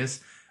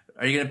obvious.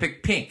 Are you going to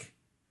pick pink,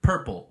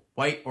 purple,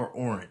 white, or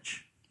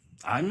orange?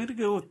 I'm going to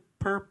go with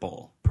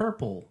purple.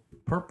 Purple.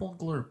 Purple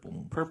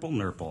glurple. Purple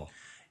nurple.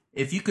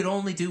 If you could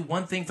only do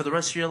one thing for the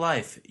rest of your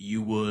life, you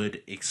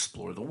would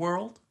explore the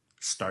world,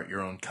 start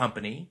your own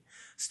company,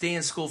 stay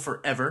in school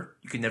forever.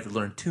 You can never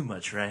learn too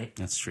much, right?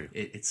 That's true.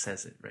 It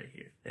says it right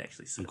here. It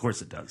actually says Of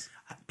course it does.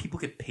 People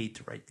get paid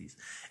to write these.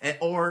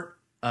 Or,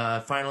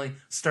 finally,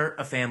 start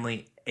a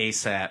family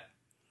ASAP.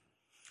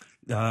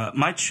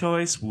 My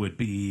choice would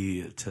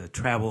be to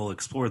travel,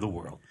 explore the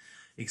world.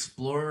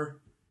 Explore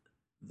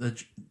the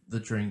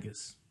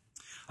Dringus.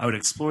 I would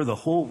explore the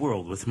whole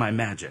world with my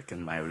magic,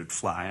 and I would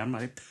fly on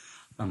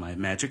my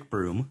magic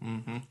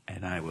broom,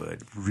 and I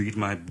would read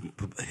my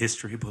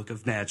history book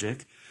of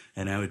magic,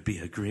 and I would be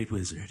a great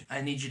wizard.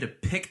 I need you to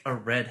pick a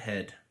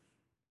redhead.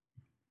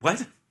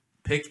 What?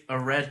 Pick a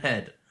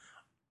redhead.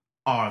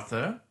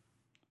 Arthur,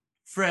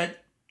 Fred,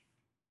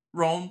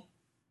 Ron,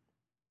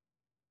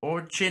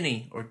 or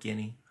Ginny, or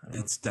Guinea.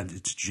 It's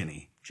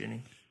Ginny.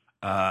 Ginny.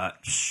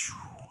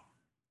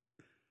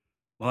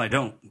 Well, I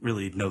don't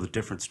really know the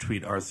difference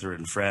between Arthur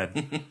and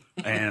Fred.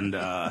 And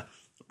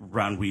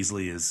Ron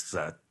Weasley is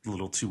a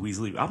little too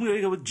Weasley. I'm going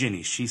to go with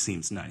Ginny. She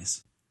seems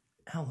nice.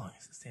 How long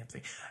is this damn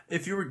thing?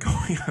 If you were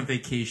going on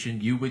vacation,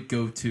 you would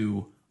go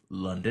to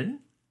London,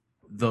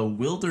 the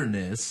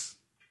wilderness,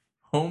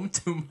 home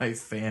to my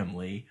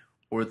family,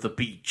 or the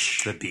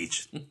beach. The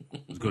beach.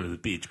 Go to the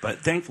beach. But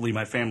thankfully,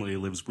 my family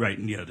lives right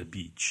near the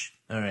beach.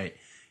 All right.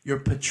 Your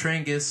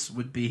Patrangus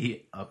would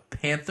be a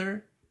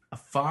panther, a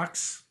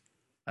fox,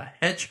 a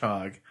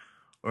hedgehog,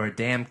 or a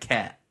damn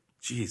cat.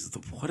 Jeez,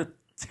 what a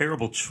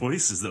terrible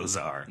choices those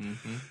are.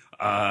 Mm-hmm.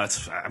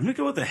 I'm going to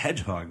go with the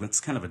hedgehog.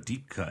 That's kind of a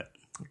deep cut.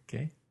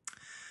 Okay.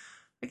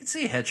 I can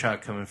see a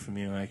hedgehog coming from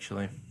you,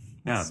 actually.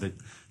 Yeah, the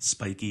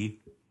spiky,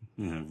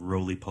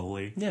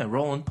 roly-poly. Yeah,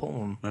 rolling,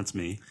 pulling. That's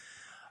me.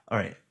 All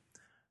right.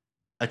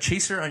 A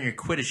chaser on your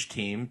Quidditch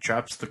team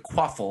drops the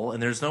quaffle,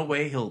 and there's no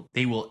way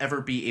they will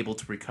ever be able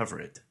to recover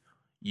it.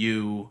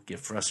 You get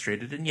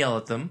frustrated and yell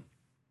at them,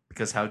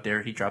 because how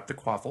dare he drop the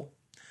quaffle.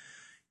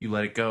 You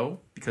let it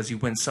go, because you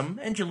win some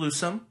and you lose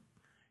some.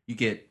 You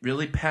get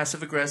really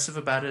passive-aggressive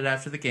about it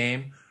after the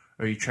game,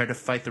 or you try to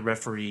fight the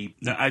referee.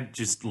 No, I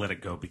just let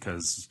it go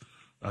because,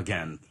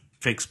 again,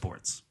 fake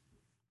sports.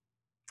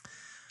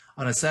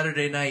 On a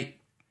Saturday night,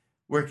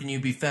 where can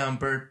you be found,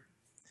 Bert?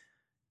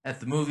 At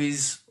the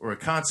movies or a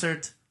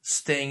concert,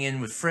 staying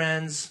in with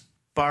friends,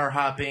 bar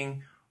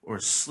hopping, or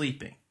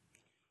sleeping?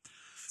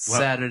 Well,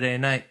 Saturday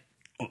night,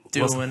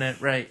 doing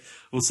it right.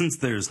 Well, since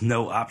there's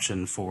no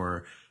option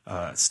for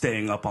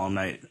staying up all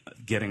night,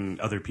 getting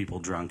other people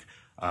drunk,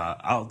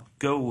 I'll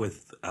go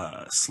with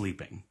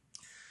sleeping.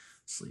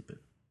 Sleeping.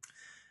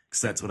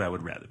 Because that's what I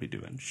would rather be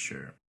doing.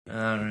 Sure. All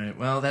right.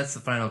 Well, that's the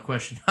final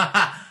question. Ha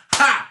ha!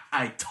 Ha!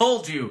 I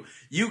told you.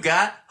 You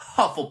got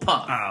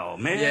Hufflepuff. Oh,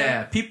 man.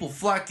 Yeah, people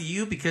flock to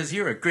you because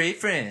you're a great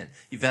friend.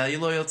 You value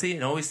loyalty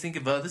and always think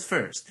of others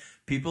first.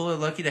 People are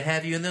lucky to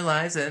have you in their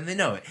lives, and they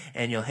know it.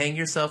 And you'll hang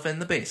yourself in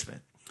the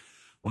basement.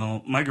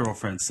 Well, my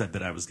girlfriend said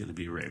that I was going to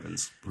be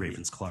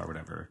Ravensclaw or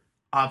whatever.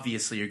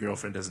 Obviously, your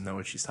girlfriend doesn't know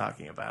what she's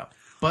talking about.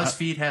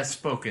 BuzzFeed has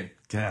spoken.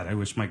 God, I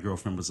wish my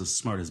girlfriend was as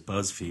smart as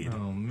BuzzFeed.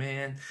 Oh,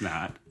 man.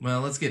 Not.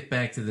 Well, let's get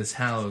back to this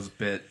Hallows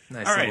bit.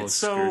 Nice All little right,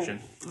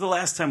 excursion. So the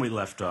last time we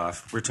left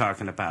off, we're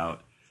talking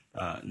about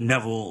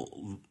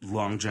Neville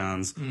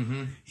Longjohns.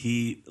 Mm-hmm.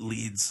 He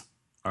leads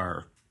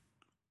our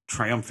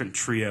triumphant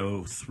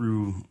trio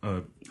through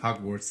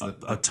Hogwarts,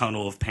 a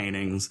tunnel of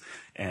paintings,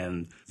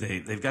 and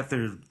they've got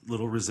their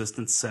little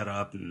resistance set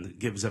up, and it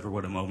gives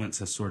everyone a moment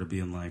to sort of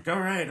being like, all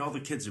right, all the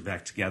kids are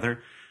back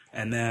together.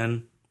 And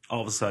then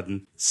all of a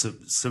sudden,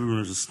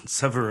 Severus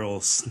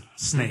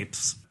Snape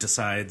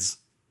decides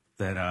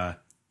that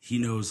he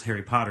knows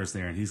Harry Potter's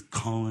there, and he's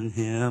calling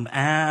him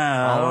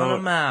out. Calling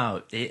him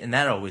out. And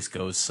that always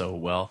goes so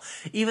well.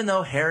 Even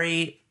though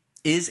Harry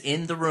is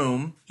in the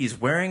room, he's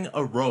wearing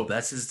a robe.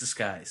 That's his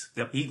disguise.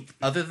 Yep.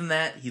 Other than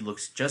that, he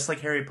looks just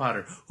like Harry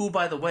Potter, who,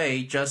 by the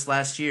way, just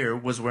last year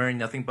was wearing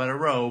nothing but a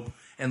robe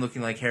and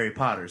looking like Harry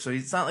Potter. So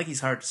it's not like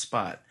he's hard to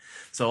spot.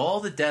 So all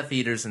the Death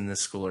Eaters in this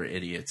school are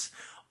idiots.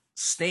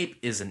 Snape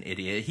is an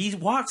idiot. He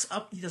walks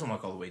up. He doesn't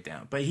walk all the way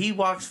down, but he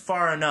walks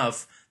far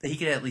enough that he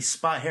could at least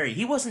spot Harry.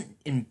 He wasn't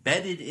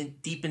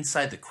embedded deep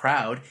inside the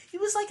crowd. He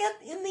was like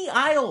in the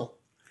aisle.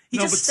 He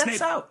just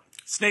steps out.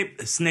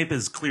 Snape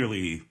is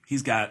clearly,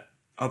 he's got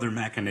other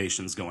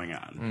machinations going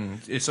on.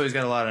 So he's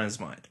got a lot on his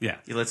mind. Yeah.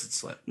 He lets it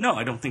slip. No,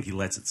 I don't think he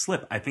lets it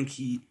slip. I think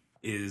he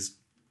is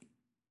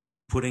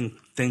putting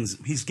things,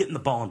 he's getting the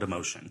ball into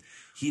motion.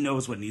 He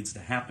knows what needs to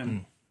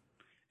happen,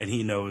 and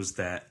he knows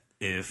that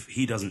if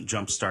he doesn't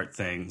jumpstart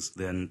things,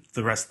 then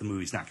the rest of the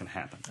movie's not going to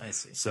happen. I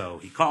see. So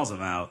he calls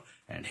him out,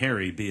 and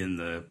Harry, being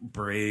the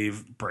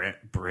brave,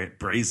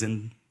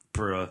 brazen,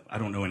 I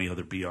don't know any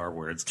other BR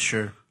words.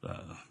 Sure.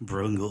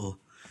 Brungle.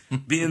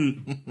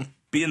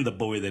 Being the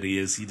boy that he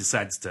is, he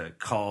decides to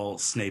call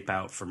Snape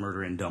out for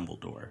murdering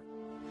Dumbledore.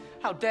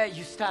 How dare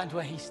you stand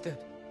where he stood?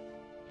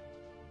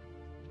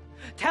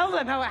 Tell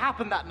them how it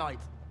happened that night.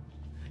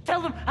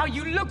 Tell them how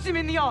you looked him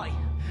in the eye.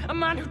 A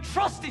man who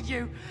trusted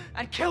you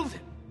and killed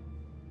him.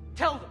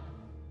 Tell them.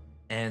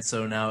 And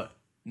so now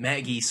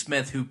Maggie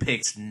Smith, who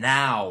picks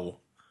now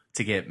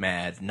to get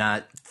mad,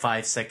 not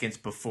 5 seconds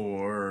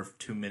before, or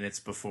 2 minutes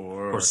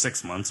before, or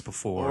 6 months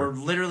before, or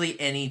literally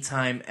any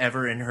time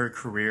ever in her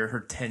career, her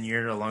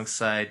tenure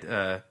alongside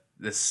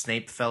this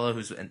Snape fellow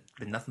who's been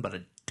nothing but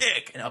a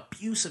dick, an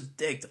abusive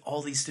dick to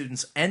all these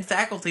students and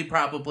faculty.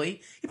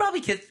 Probably he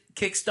probably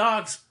kicks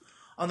dogs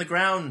on the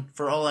ground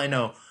for all I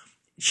know.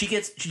 She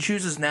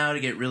chooses now to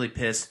get really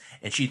pissed,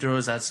 and she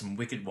throws out some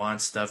Wicked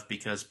Wand stuff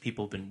because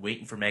people have been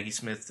waiting for Maggie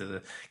Smith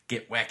to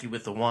get wacky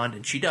with the wand,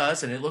 and she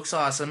does, and it looks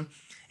awesome.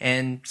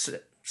 And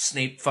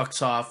Snape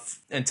fucks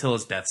off until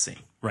his death scene.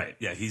 Right?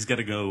 Yeah, he's got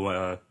to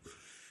go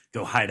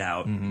hide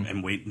out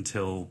and wait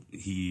until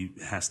he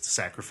has to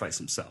sacrifice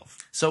himself.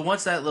 So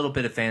once that little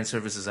bit of fan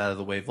service is out of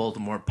the way,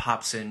 Voldemort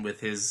pops in with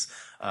his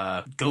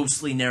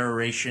ghostly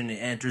narration,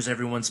 enters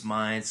everyone's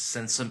minds,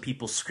 sends some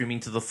people screaming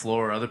to the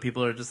floor. Other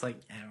people are just like,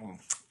 "Ow,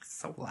 it's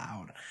so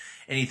loud."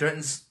 And he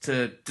threatens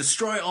to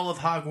destroy all of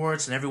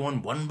Hogwarts and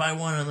everyone one by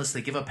one unless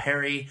they give up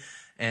Harry.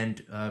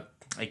 And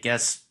I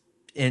guess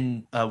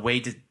in a way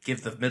to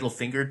give the middle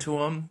finger to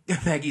him,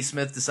 Maggie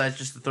Smith decides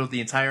just to throw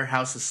the entire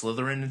house of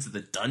Slytherin into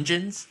the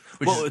dungeons.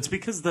 It's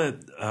because the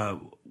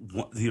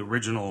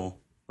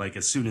original, like,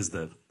 as soon as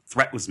the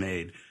threat was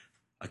made,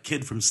 a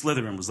kid from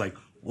Slytherin was like,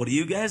 "What are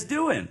you guys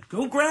doing?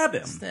 Go grab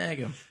him, snag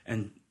him."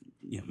 And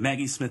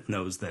Maggie Smith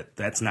knows that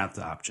that's not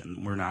the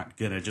option. We're not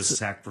gonna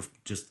just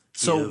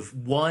So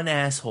one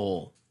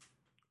asshole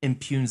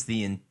impugns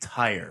the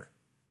entire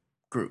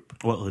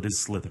group. Well, it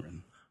is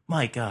Slytherin.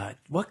 My God,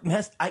 what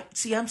mess?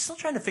 I'm still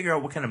trying to figure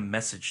out what kind of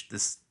message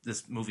this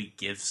movie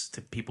gives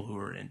to people who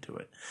are into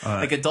it.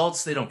 Like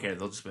adults, they don't care.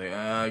 They'll just be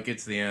like, get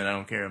to the end. I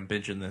don't care. I'm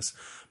binging this.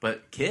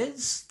 But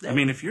kids, I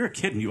mean, if you're a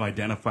kid and you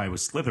identify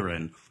with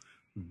Slytherin,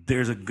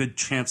 there's a good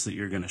chance that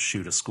you're going to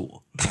shoot a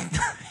school.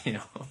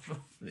 That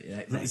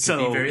could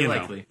be very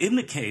likely. In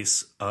the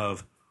case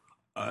of,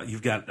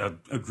 you've got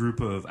a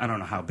group of, I don't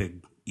know how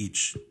big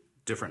each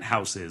different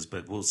house is,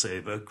 but we'll say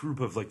a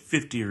group of like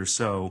 50 or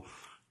so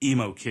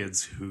emo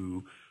kids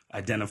who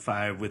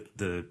identify with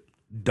the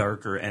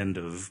darker end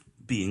of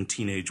being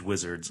teenage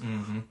wizards.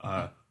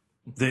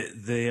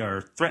 They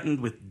are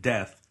threatened with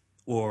death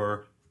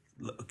or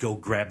go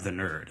grab the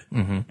nerd.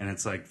 And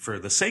it's like, for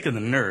the sake of the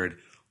nerd,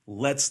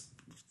 let's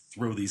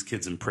throw these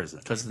kids in prison.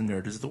 Because the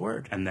nerd is the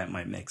word. And that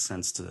might make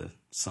sense to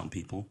some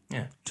people.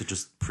 Yeah. To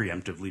just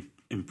preemptively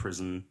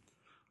imprison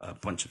a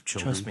bunch of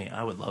children. Trust me,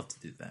 I would love to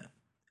do that.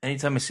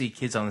 Anytime I see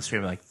kids on the street,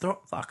 I'm like,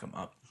 lock them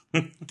up.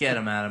 Get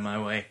them out of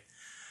my way.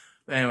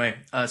 Anyway,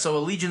 so a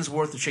legion's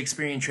worth of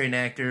Shakespearean trained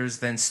actors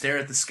then stare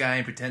at the sky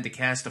and pretend to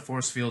cast a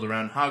force field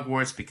around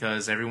Hogwarts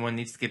because everyone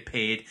needs to get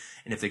paid,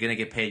 and if they're going to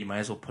get paid, you might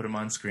as well put them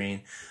on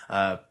screen.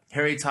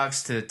 Harry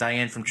talks to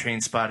Diane from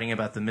Trainspotting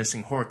about the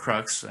missing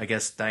Horcrux. I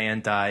guess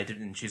Diane died,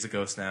 and she's a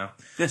ghost now.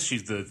 Yes,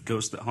 she's the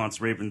ghost that haunts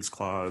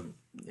Ravensclaw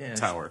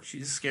Tower.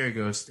 She's a scary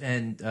ghost,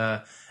 and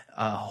an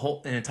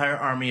entire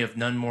army of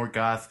none more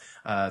goth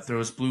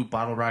throws blue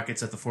bottle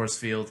rockets at the force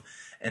field.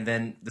 And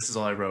then, this is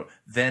all I wrote,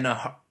 then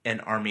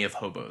an army of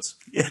hobos.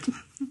 Yeah.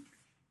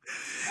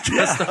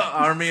 Just an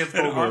army of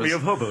hobos. An army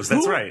of hobos,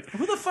 that's right.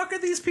 Who the fuck are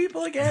these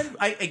people again?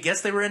 I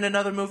guess they were in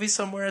another movie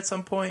somewhere at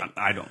some point.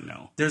 I don't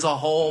know. There's a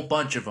whole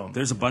bunch of them.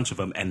 There's a bunch of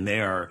them, and they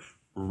are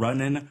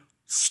running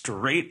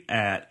straight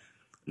at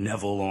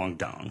Neville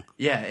Longdong.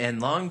 Yeah, and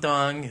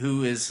Longdong,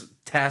 who is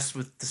tasked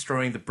with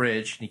destroying the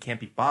bridge, and he can't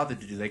be bothered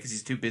to do that because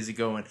he's too busy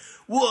going,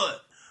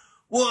 What?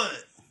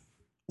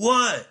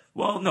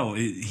 Well, no,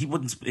 he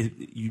wouldn't.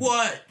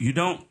 What? You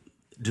don't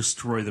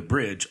destroy the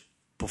bridge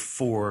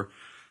before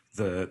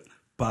the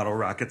bottle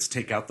rockets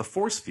take out the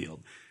force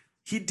field.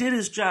 He did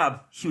his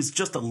job. He was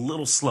just a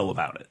little slow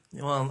about it.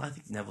 Well, I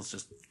think Neville's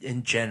just,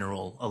 in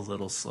general, a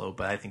little slow,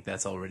 but I think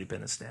that's already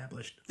been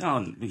established.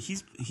 No,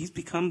 he's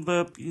become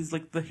he's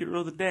like the hero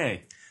of the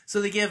day.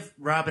 So they give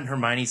Rob and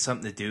Hermione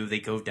something to do. They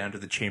go down to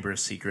the Chamber of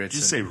Secrets. Did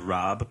you say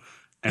Rob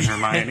and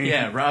Hermione?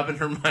 Yeah, Rob and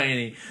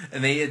Hermione.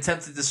 And they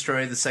attempt to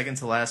destroy the second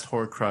to last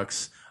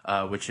Horcrux,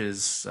 which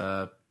is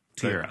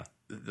Tiara.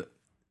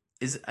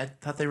 I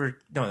thought they were...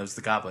 No, it was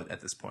the goblet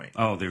at this point.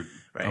 Oh, they're...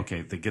 Right.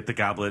 Okay, they get the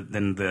goblet,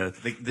 then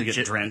they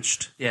get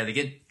drenched. Yeah, they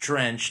get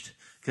drenched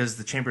because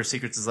the Chamber of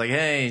Secrets is like,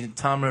 hey,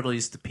 Tom Riddle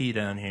used to pee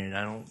down here, and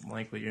I don't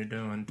like what you're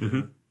doing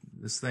to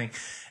this thing.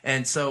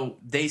 And so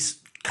they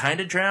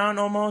kind of drown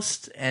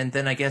almost, and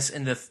then I guess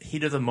in the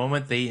heat of the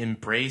moment, they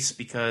embrace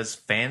because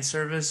fan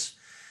service,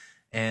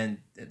 and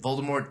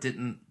Voldemort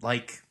didn't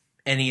like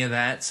any of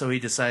that, so he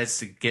decides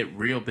to get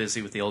real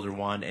busy with the Elder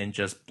Wand and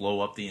just blow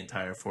up the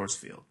entire force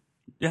field.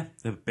 Yeah,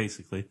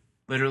 basically.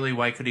 Literally,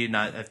 why could he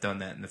not have done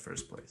that in the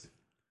first place?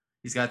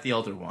 He's got the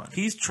Elder Wand.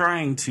 He's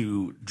trying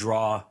to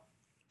draw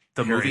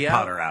the Harry movie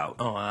Potter out.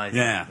 Oh, I see.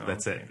 Yeah, Oh,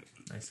 that's okay. it.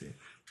 I see.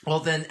 Well,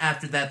 then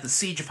after that, the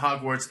Siege of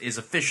Hogwarts is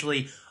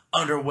officially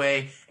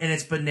underway, and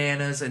it's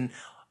bananas, and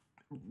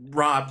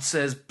Rob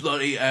says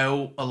bloody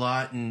ow a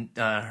lot, and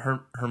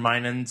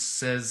Hermione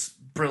says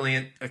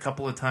brilliant a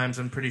couple of times,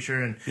 I'm pretty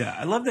sure. And yeah,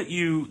 I love that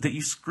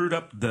you screwed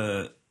up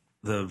the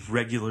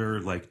regular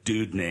like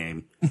dude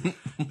name,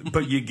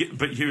 but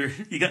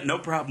you got no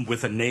problem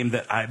with a name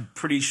that I'm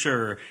pretty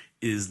sure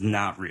is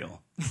not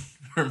real.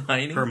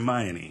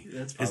 Hermione.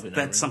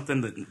 That's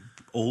something that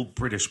old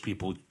British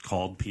people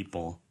called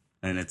people,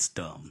 and it's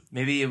dumb.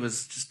 Maybe it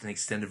was just an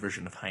extended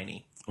version of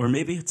Heine. Or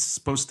maybe it's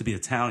supposed to be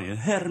Italian.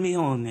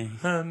 Hermione.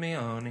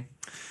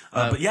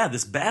 But yeah,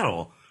 this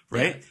battle,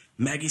 right? Yeah.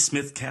 Maggie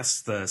Smith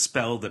casts the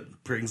spell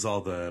that brings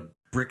all the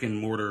brick and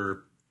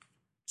mortar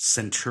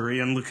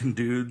centurion-looking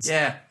dudes.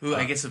 Yeah, who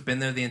I guess have been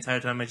there the entire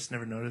time. I just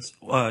never noticed.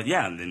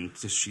 Yeah, and then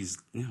she's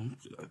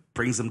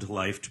brings them to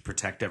life to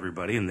protect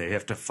everybody, and they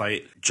have to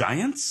fight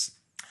giants.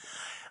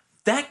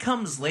 That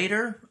comes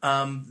later.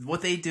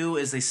 What they do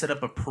is they set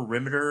up a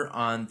perimeter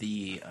on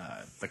the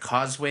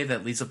causeway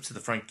that leads up to the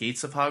front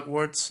gates of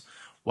Hogwarts,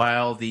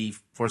 while the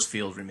force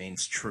field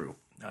remains true.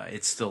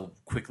 It's still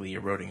quickly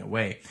eroding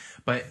away.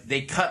 But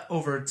they cut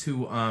over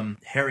to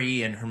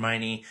Harry and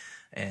Hermione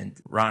and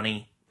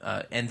Ronnie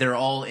and they're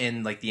all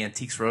in like the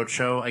Antiques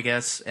Roadshow, I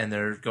guess, and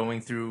they're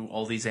going through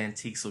all these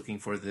antiques looking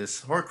for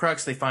this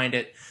Horcrux. They find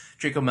it.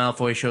 Draco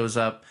Malfoy shows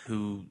up,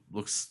 who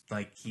looks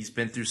like he's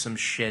been through some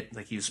shit.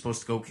 Like he was supposed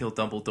to go kill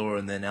Dumbledore,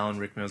 and then Alan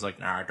Rickman was like,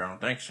 "Nah, I don't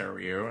think so,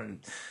 you." And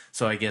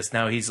so I guess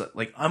now he's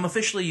like, "I'm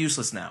officially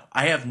useless now.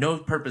 I have no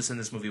purpose in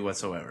this movie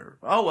whatsoever.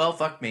 Oh well,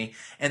 fuck me."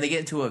 And they get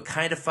into a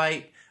kind of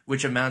fight,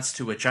 which amounts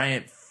to a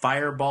giant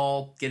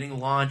fireball getting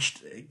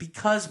launched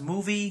because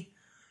movie,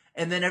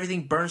 and then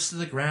everything burns to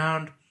the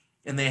ground,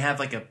 and they have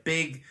like a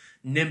big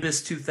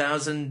Nimbus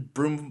 2000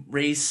 broom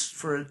race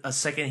for a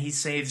second. He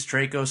saves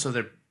Draco, so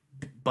they're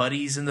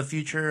buddies in the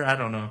future. I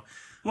don't know.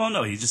 Well,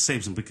 no, he just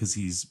saves him because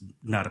he's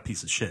not a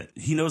piece of shit.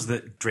 He knows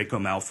that Draco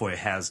Malfoy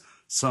has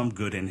some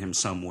good in him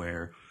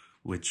somewhere,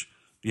 which,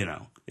 you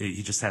know,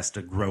 he just has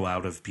to grow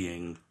out of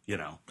being, you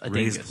know,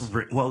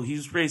 well, he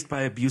was raised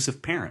by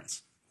abusive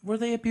parents. Were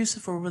they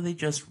abusive or were they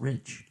just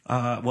rich?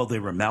 Well, they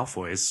were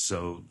Malfoys,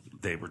 so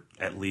they were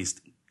at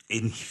least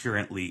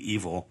inherently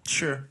evil.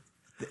 Sure.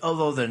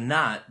 Although they're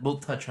not. We'll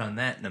touch on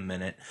that in a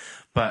minute.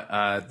 But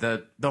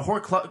the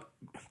Horcrux...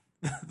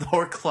 The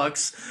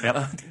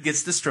Horcrux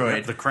gets destroyed.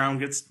 Yep, the crown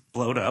gets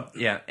blowed up.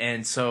 Yeah,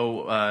 and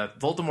so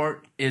Voldemort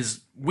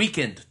is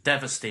weakened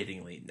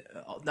devastatingly.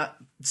 Not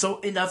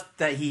so enough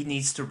that he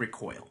needs to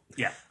recoil.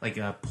 Yeah. Like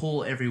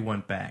pull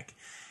everyone back.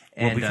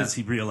 And, because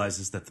he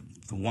realizes that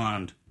the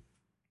wand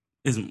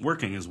isn't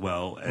working as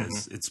well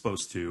as it's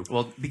supposed to.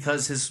 Well,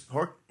 because his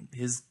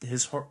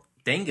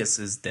Dangus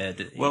is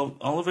dead. Well,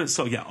 all of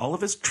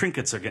his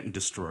trinkets are getting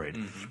destroyed.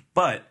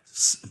 But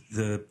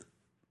the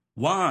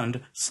wand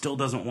still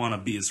doesn't want to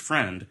be his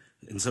friend,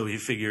 and so he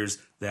figures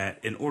that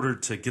in order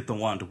to get the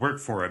wand to work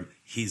for him,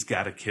 he's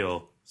got to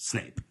kill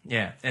Snape.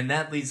 Yeah, and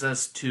that leads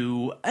us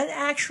to an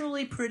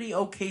actually pretty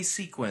okay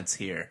sequence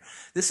here.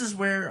 This is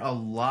where a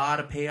lot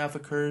of payoff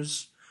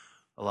occurs,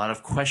 a lot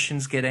of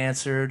questions get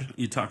answered.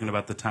 You're talking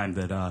about the time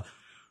that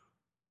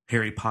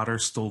Harry Potter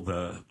stole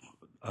the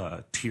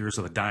tears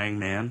of a dying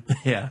man,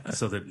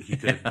 so that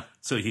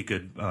he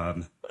could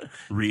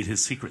read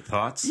his secret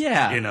thoughts,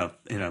 in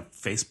a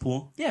face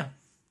pool. Yeah,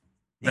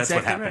 that's exactly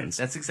what happens.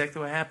 Right. That's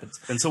exactly what happens.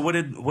 And so,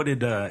 what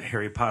did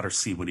Harry Potter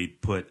see when he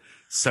put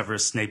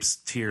Severus Snape's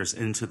tears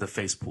into the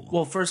face pool?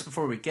 Well, first,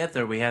 before we get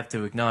there, we have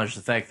to acknowledge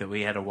the fact that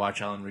we had to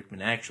watch Alan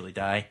Rickman actually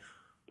die.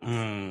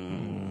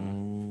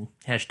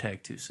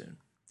 Hashtag too soon.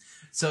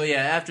 So yeah,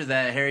 after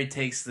that, Harry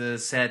takes the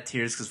sad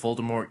tears because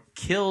Voldemort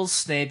kills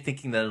Snape,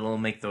 thinking that it'll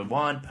make the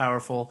wand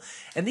powerful.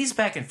 And these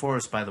back and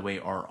forths, by the way,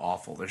 are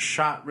awful. They're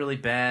shot really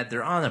bad.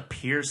 They're on a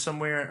pier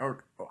somewhere,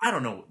 or I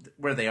don't know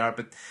where they are,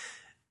 but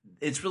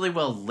it's really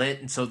well lit.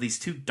 And so these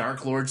two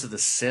Dark Lords of the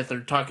Sith are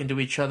talking to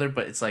each other,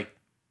 but it's like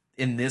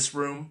in this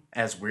room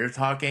as we're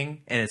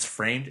talking, and it's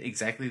framed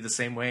exactly the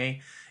same way.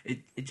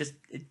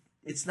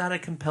 It's not a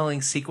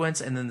compelling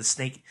sequence. And then the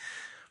snake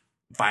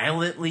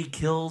violently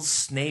kills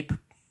Snape.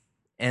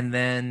 And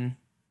then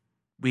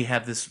we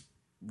have this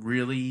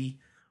really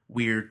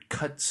weird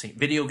cutscene,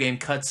 video game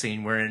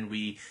cutscene, wherein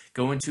we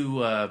go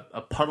into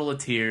a puddle of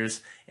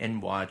tears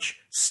and watch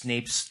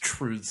Snape's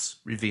truths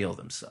reveal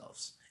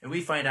themselves. And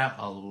we find out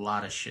a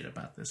lot of shit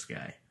about this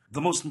guy. The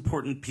most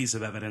important piece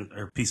of evidence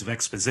or piece of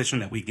exposition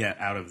that we get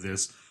out of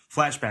this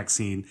flashback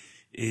scene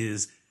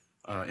is,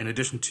 in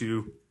addition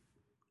to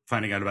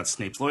finding out about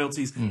Snape's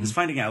loyalties, is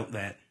finding out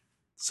that,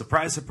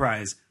 surprise,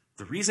 surprise,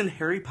 the reason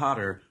Harry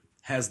Potter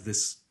has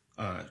this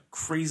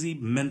crazy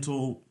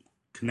mental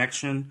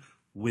connection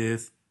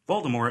with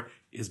Voldemort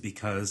is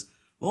because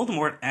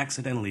Voldemort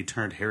accidentally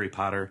turned Harry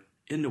Potter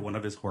into one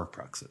of his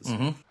Horcruxes.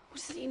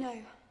 What did you know?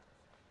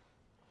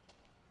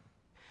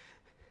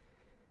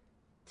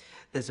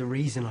 There's a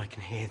reason I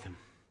can hear them.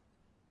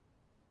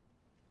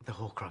 The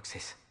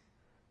Horcruxes.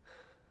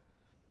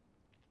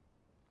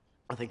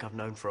 I think I've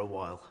known for a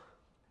while.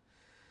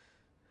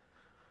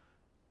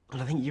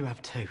 And I think you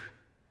have too.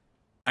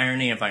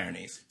 Irony of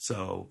ironies.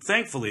 So,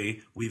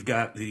 thankfully, we've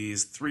got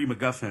these three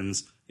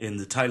MacGuffins in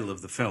the title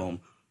of the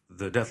film,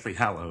 the Deathly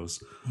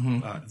Hallows,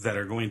 that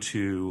are going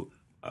to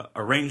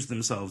arrange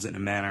themselves in a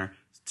manner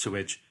to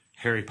which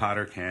Harry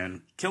Potter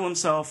can kill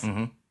himself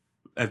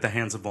at the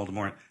hands of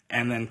Voldemort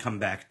and then come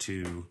back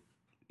to,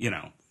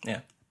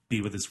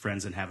 be with his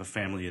friends and have a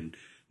family and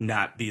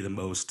not be the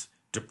most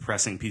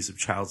depressing piece of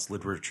child's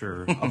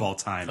literature of all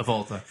time.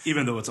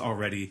 Even though it's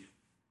already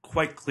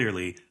quite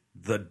clearly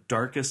the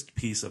darkest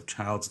piece of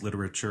child's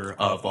literature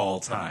of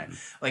all time.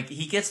 Like,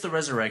 he gets the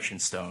Resurrection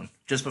Stone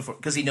just before,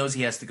 because he knows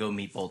he has to go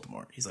meet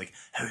Voldemort. He's like,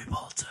 Harry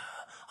Potter,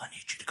 I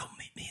need you to go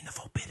meet me in the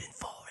Forbidden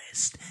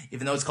Forest.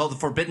 Even though it's called the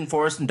Forbidden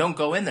Forest, and don't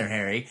go in there,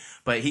 Harry.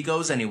 But he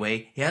goes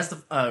anyway. He has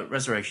the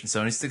Resurrection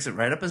Stone. He sticks it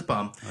right up his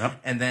bum.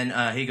 And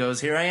then he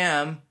goes, here I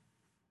am.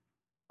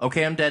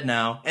 okay, I'm dead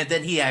now. And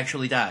then he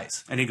actually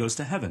dies. And he goes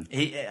to heaven.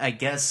 I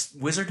guess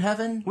Wizard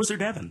Heaven?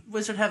 Wizard Heaven.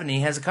 Wizard Heaven.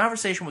 He has a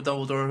conversation with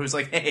Dumbledore who's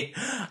like, hey,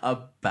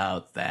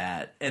 about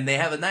that. And they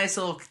have a nice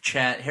little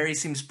chat. Harry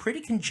seems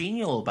pretty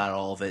congenial about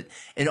all of it.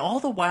 And all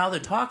the while they're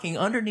talking,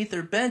 underneath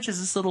their bench is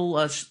this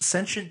little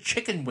sentient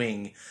chicken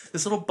wing.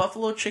 This little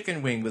buffalo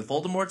chicken wing with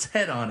Voldemort's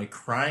head on it,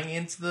 crying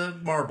into the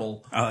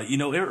marble.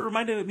 It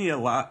reminded me a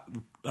lot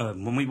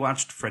when we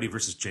watched Freddy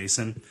vs.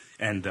 Jason,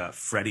 and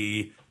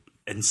Freddy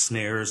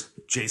ensnares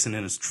Jason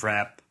in his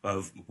trap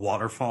of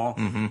waterfall,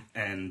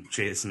 and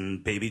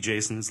baby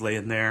Jason is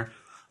laying there.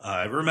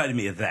 It reminded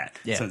me of that.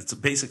 Yeah. So it's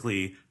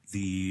basically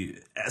the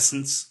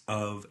essence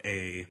of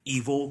a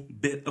evil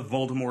bit of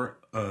Voldemort,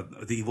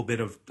 the evil bit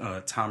of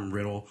Tom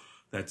Riddle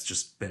that's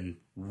just been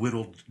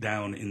whittled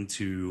down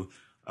into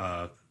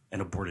an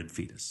aborted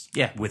fetus.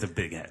 Yeah. With a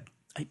big head.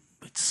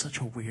 It's such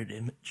a weird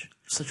image.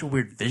 Such a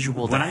weird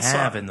visual to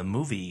have in the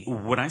movie.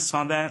 When I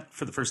saw that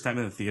for the first time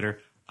in the theater,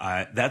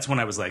 that's when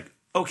I was like,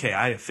 okay,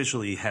 I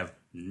officially have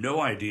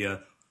no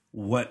idea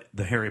what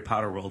the Harry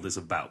Potter world is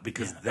about,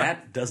 because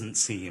that doesn't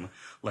seem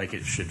like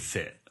it should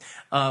fit.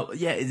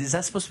 Is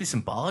that supposed to be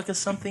symbolic of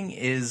something?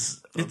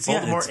 Is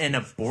Voldemort an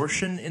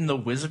abortion in the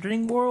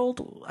wizarding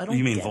world? I don't.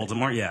 You mean get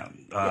Voldemort?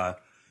 Yeah.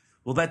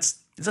 Well, is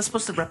that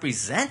supposed to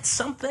represent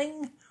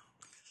something?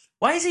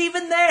 Why is he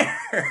even there?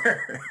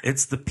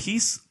 It's the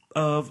piece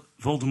of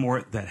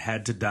Voldemort that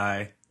had to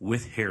die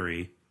with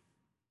Harry.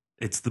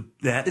 It's the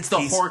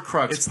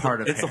Horcrux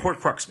part of Harry. It's the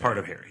Horcrux part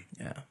of Harry.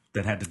 Yeah.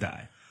 That had to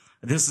die.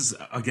 This is,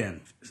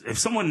 again, if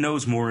someone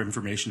knows more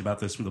information about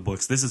this from the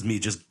books, this is me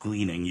just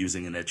gleaning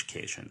using an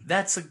education.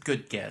 That's a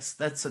good guess.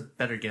 That's a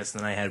better guess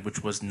than I had,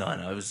 which was none.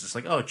 I was just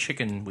like, oh,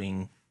 chicken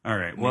wing. All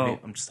right, Maybe well,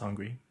 I'm just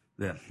hungry.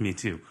 Yeah, me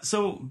too.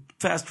 So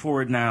fast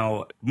forward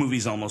now,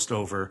 movie's almost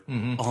over.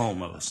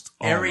 Almost.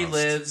 Harry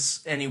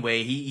lives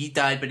anyway. He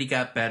died, but he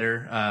got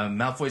better.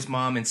 Malfoy's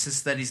mom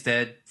insists that he's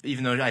dead,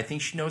 even though I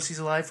think she knows he's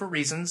alive for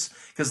reasons.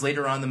 Because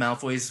later on, the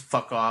Malfoys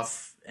fuck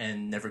off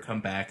and never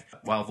come back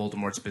while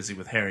Voldemort's busy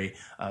with Harry.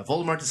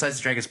 Voldemort decides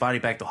to drag his body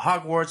back to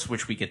Hogwarts,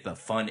 which we get the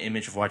fun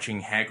image of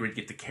watching Hagrid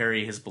get to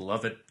carry his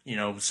beloved,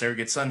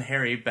 surrogate son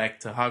Harry back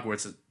to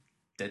Hogwarts.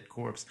 Dead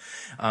corpse.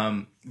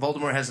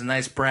 Voldemort has a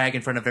nice brag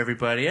in front of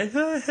everybody.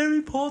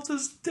 Harry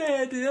Potter's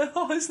dead.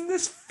 Oh, isn't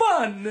this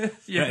fun?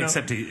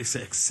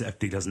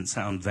 Except he doesn't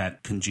sound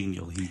that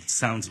congenial. He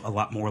sounds a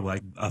lot more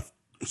like a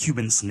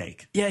human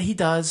snake. Yeah, he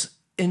does.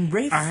 And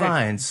Rafe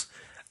finds...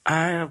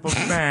 I am a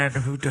man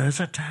who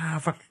doesn't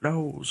have a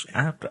nose,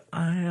 and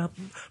I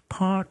am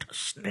part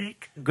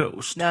snake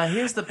ghost. Now,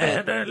 here's the bit.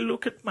 And I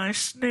look at my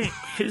snake.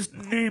 His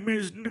name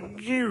is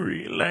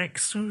Nigiri, like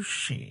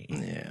sushi.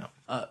 Yeah.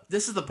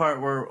 This is the part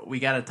where we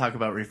got to talk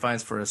about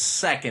Refines for a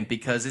second,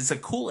 because it's a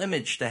cool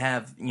image to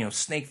have,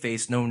 snake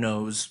face, no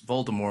nose,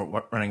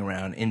 Voldemort running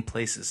around in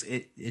places.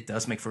 It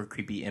does make for a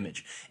creepy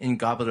image. In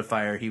Goblet of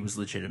Fire, he was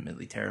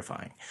legitimately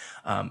terrifying.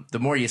 The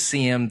more you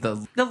see him,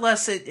 the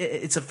less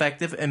it's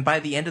effective. And by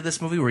the end of this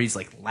movie, where he's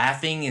like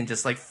laughing and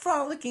just like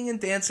frolicking and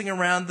dancing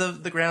around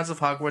the grounds of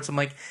Hogwarts, I'm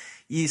like,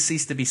 you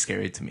cease to be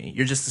scary to me.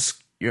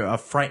 You're a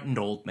frightened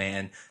old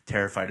man,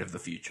 terrified of the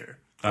future.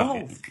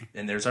 Oh,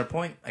 and there's our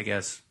point, I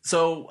guess.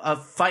 So a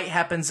fight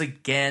happens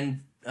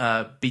again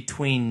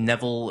between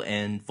Neville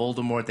and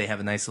Voldemort. They have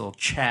a nice little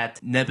chat.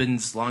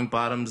 Nebbins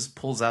Longbottoms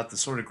pulls out the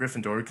Sword of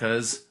Gryffindor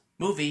because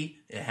movie,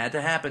 it had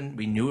to happen.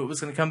 We knew it was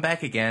going to come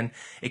back again.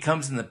 It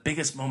comes in the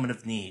biggest moment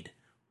of need,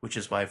 which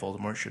is why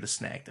Voldemort should have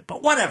snagged it.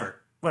 But whatever,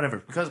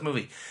 because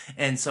movie.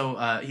 And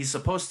so he's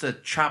supposed to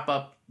chop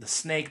up the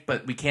snake,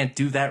 but we can't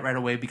do that right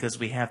away because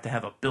we have to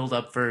have a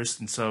build-up first.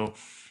 And so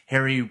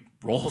Harry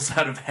rolls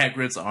out of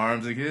Hagrid's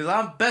arms and goes,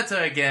 I'm better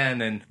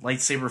again, and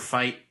lightsaber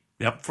fight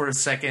for a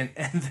second,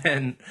 and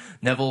then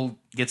Neville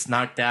gets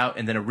knocked out,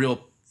 and then a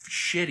real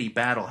shitty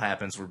battle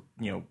happens where,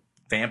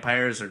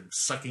 vampires are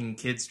sucking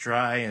kids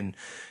dry, and,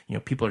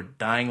 people are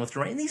dying left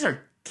and right. And these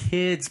are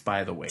kids,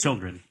 by the way.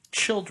 Children.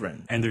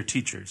 And their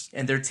teachers.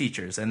 And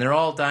they're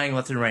all dying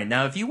left and right.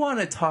 Now, if you want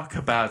to talk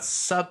about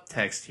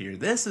subtext here,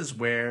 this is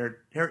where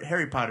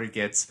Harry Potter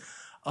gets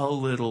a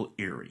little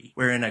eerie,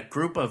 wherein a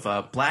group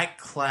of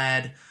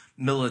black-clad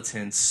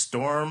militants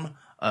storm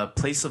a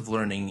place of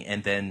learning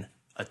and then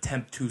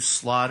attempt to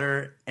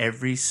slaughter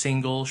every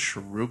single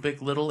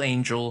cherubic little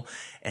angel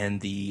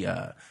and the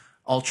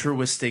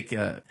altruistic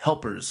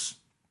helpers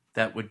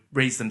that would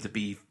raise them to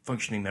be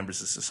functioning members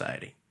of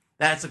society.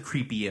 That's a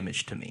creepy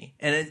image to me.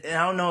 And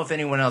I don't know if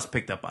anyone else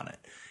picked up on it.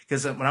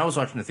 Because when I was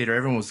watching the theater,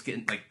 everyone was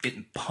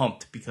getting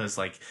pumped because,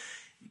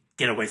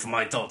 get away from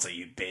my adults,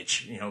 you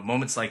bitch.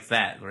 Moments like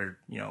that where,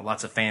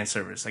 lots of fan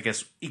service, I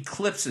guess,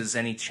 eclipses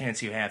any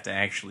chance you have to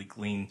actually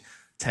glean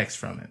text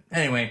from it.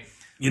 Anyway.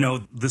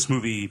 This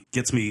movie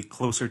gets me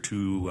closer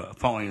to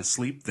falling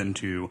asleep than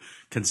to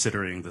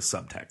considering the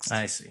subtext.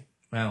 I see.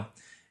 Well,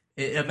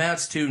 it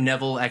amounts to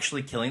Neville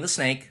actually killing the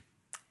snake.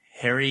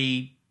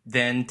 Harry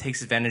then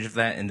takes advantage of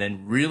that and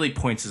then really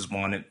points his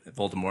wand at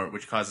Voldemort,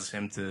 which causes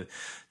him to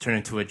turn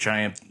into a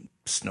giant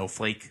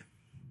snowflake.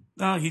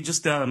 No, he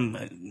just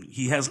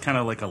he has kind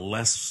of like a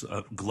less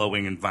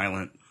glowing and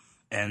violent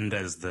end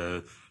as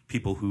the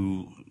people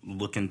who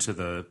look into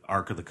the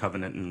Ark of the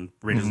Covenant and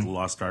Raiders of the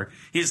Lost Ark.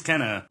 He just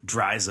kind of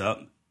dries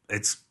up.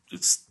 It's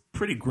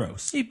pretty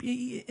gross.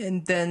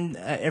 And then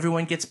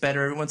everyone gets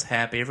better. Everyone's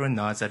happy. Everyone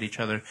nods at each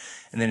other.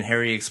 And then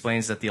Harry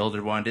explains that the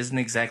Elder Wand isn't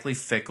exactly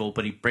fickle,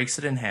 but he breaks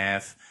it in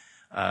half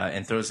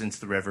and throws it into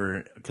the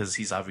river because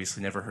he's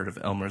obviously never heard of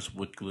Elmer's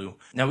wood glue.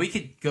 Now, we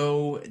could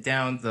go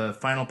down the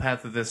final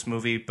path of this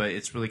movie, but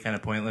it's really kind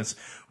of pointless,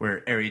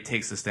 where Harry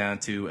takes us down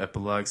to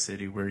Epilogue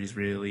City, where he's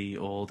really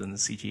old and the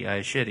CGI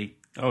is shitty.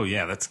 Oh,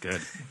 yeah, that's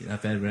good.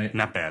 Not bad, right?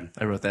 Not bad.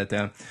 I wrote that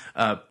down.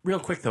 Real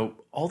quick, though,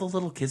 all the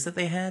little kids that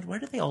they had, why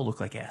do they all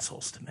look like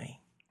assholes to me?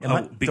 Do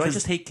I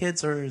just hate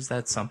kids, or is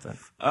that something?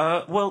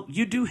 Well,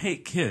 you do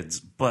hate kids,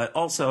 but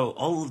also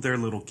all of their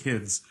little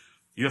kids,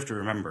 you have to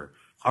remember,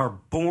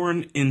 are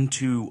born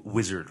into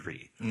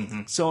wizardry.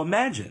 So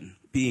imagine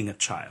being a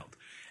child,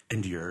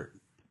 and your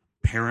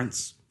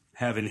parents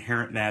have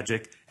inherent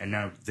magic, and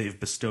now they've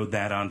bestowed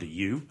that onto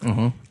you.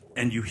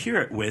 And you hear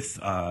it with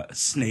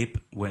Snape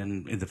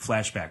when in the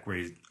flashback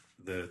where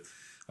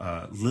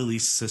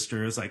Lily's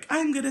sister is like,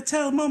 I'm going to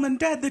tell Mom and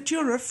Dad that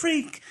you're a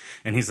freak.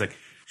 And he's like,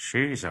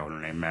 she's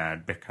only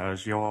mad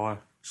because you're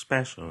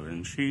special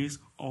and she's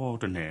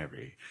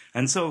ordinary.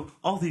 And so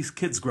all these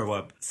kids grow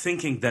up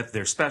thinking that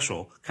they're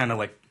special, kind of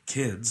like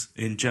kids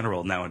in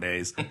general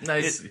nowadays.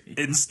 Nice.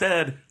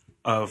 Instead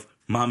of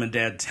Mom and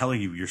Dad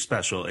telling you you're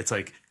special, it's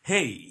like,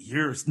 hey,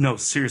 no,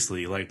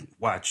 seriously, like,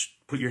 watch,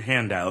 put your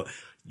hand out.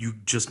 You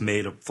just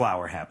made a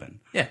flower happen.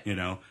 Yeah. You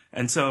know?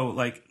 And so,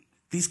 like,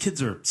 these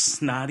kids are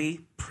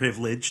snotty,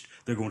 privileged.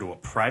 They're going to a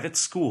private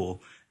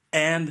school,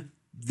 and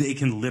they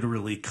can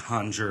literally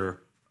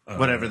conjure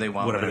whatever they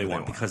want. Whatever they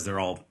want because they're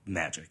all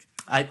magic.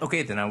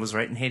 Okay, then I was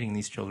right in hating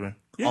these children.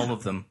 Yeah. All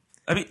of them.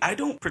 I mean, I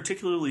don't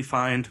particularly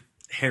find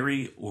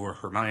Harry or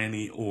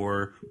Hermione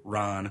or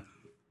Ron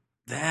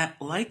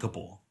that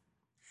likable.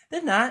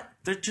 They're not.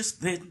 They're just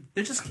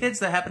kids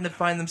that happen to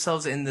find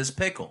themselves in this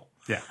pickle.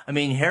 Yeah. I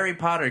mean, Harry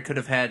Potter could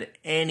have had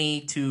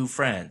any two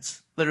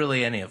friends.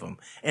 Literally any of them.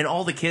 And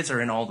all the kids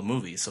are in all the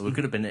movies, so it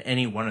could have been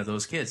any one of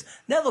those kids.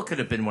 Neville could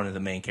have been one of the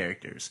main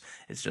characters.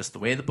 It's just the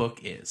way the book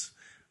is.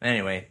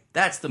 Anyway,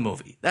 that's the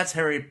movie. That's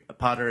Harry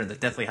Potter and the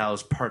Deathly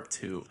Hallows Part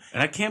 2.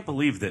 And I can't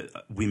believe that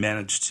we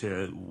managed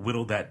to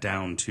whittle that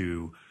down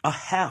to a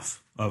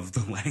half of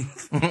the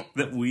length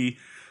that we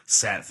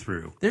sat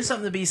through. There's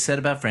something to be said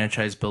about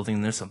franchise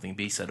building. There's something to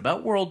be said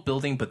about world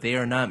building, but they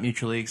are not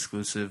mutually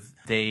exclusive.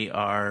 They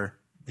are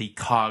the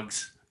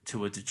cogs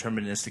to a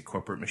deterministic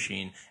corporate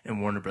machine,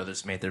 and Warner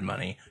Brothers made their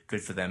money.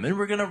 Good for them. And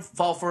we're going to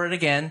fall for it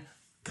again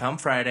come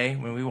Friday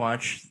when we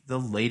watch the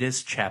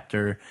latest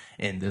chapter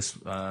in this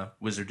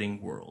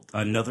wizarding world.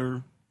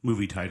 Another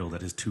movie title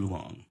that is too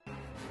long.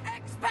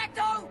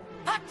 Expecto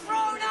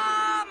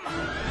Patronum!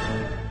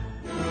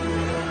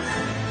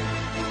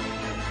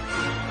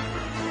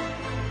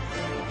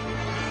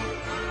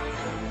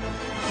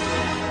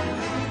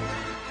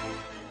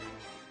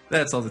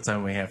 That's all the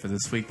time we have for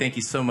this week. Thank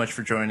you so much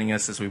for joining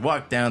us as we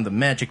walk down the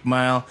Magic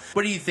Mile.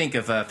 What do you think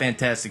of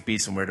Fantastic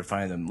Beasts and where to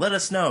find them? Let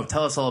us know.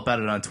 Tell us all about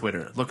it on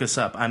Twitter. Look us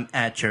up. I'm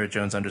at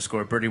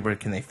JaredJones_. Birdie, where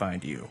can they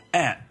find you?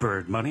 At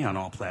Bird Money on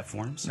all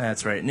platforms.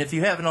 That's right. And if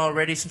you haven't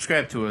already,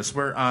 subscribe to us.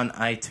 We're on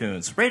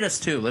iTunes. Rate us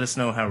too. Let us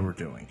know how we're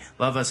doing.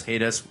 Love us,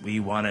 hate us. We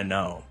want to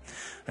know.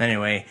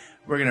 Anyway,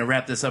 we're going to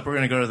wrap this up. We're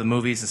going to go to the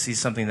movies and see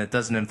something that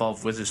doesn't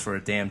involve wizards for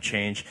a damn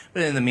change.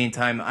 But in the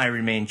meantime, I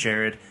remain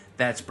Jared.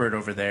 That's Bird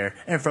over there.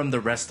 And from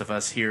the rest of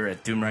us here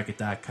at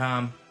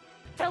DoomRocket.com.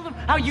 Tell them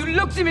how you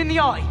looked him in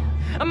the eye.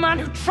 A man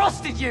who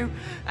trusted you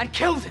and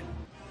killed him.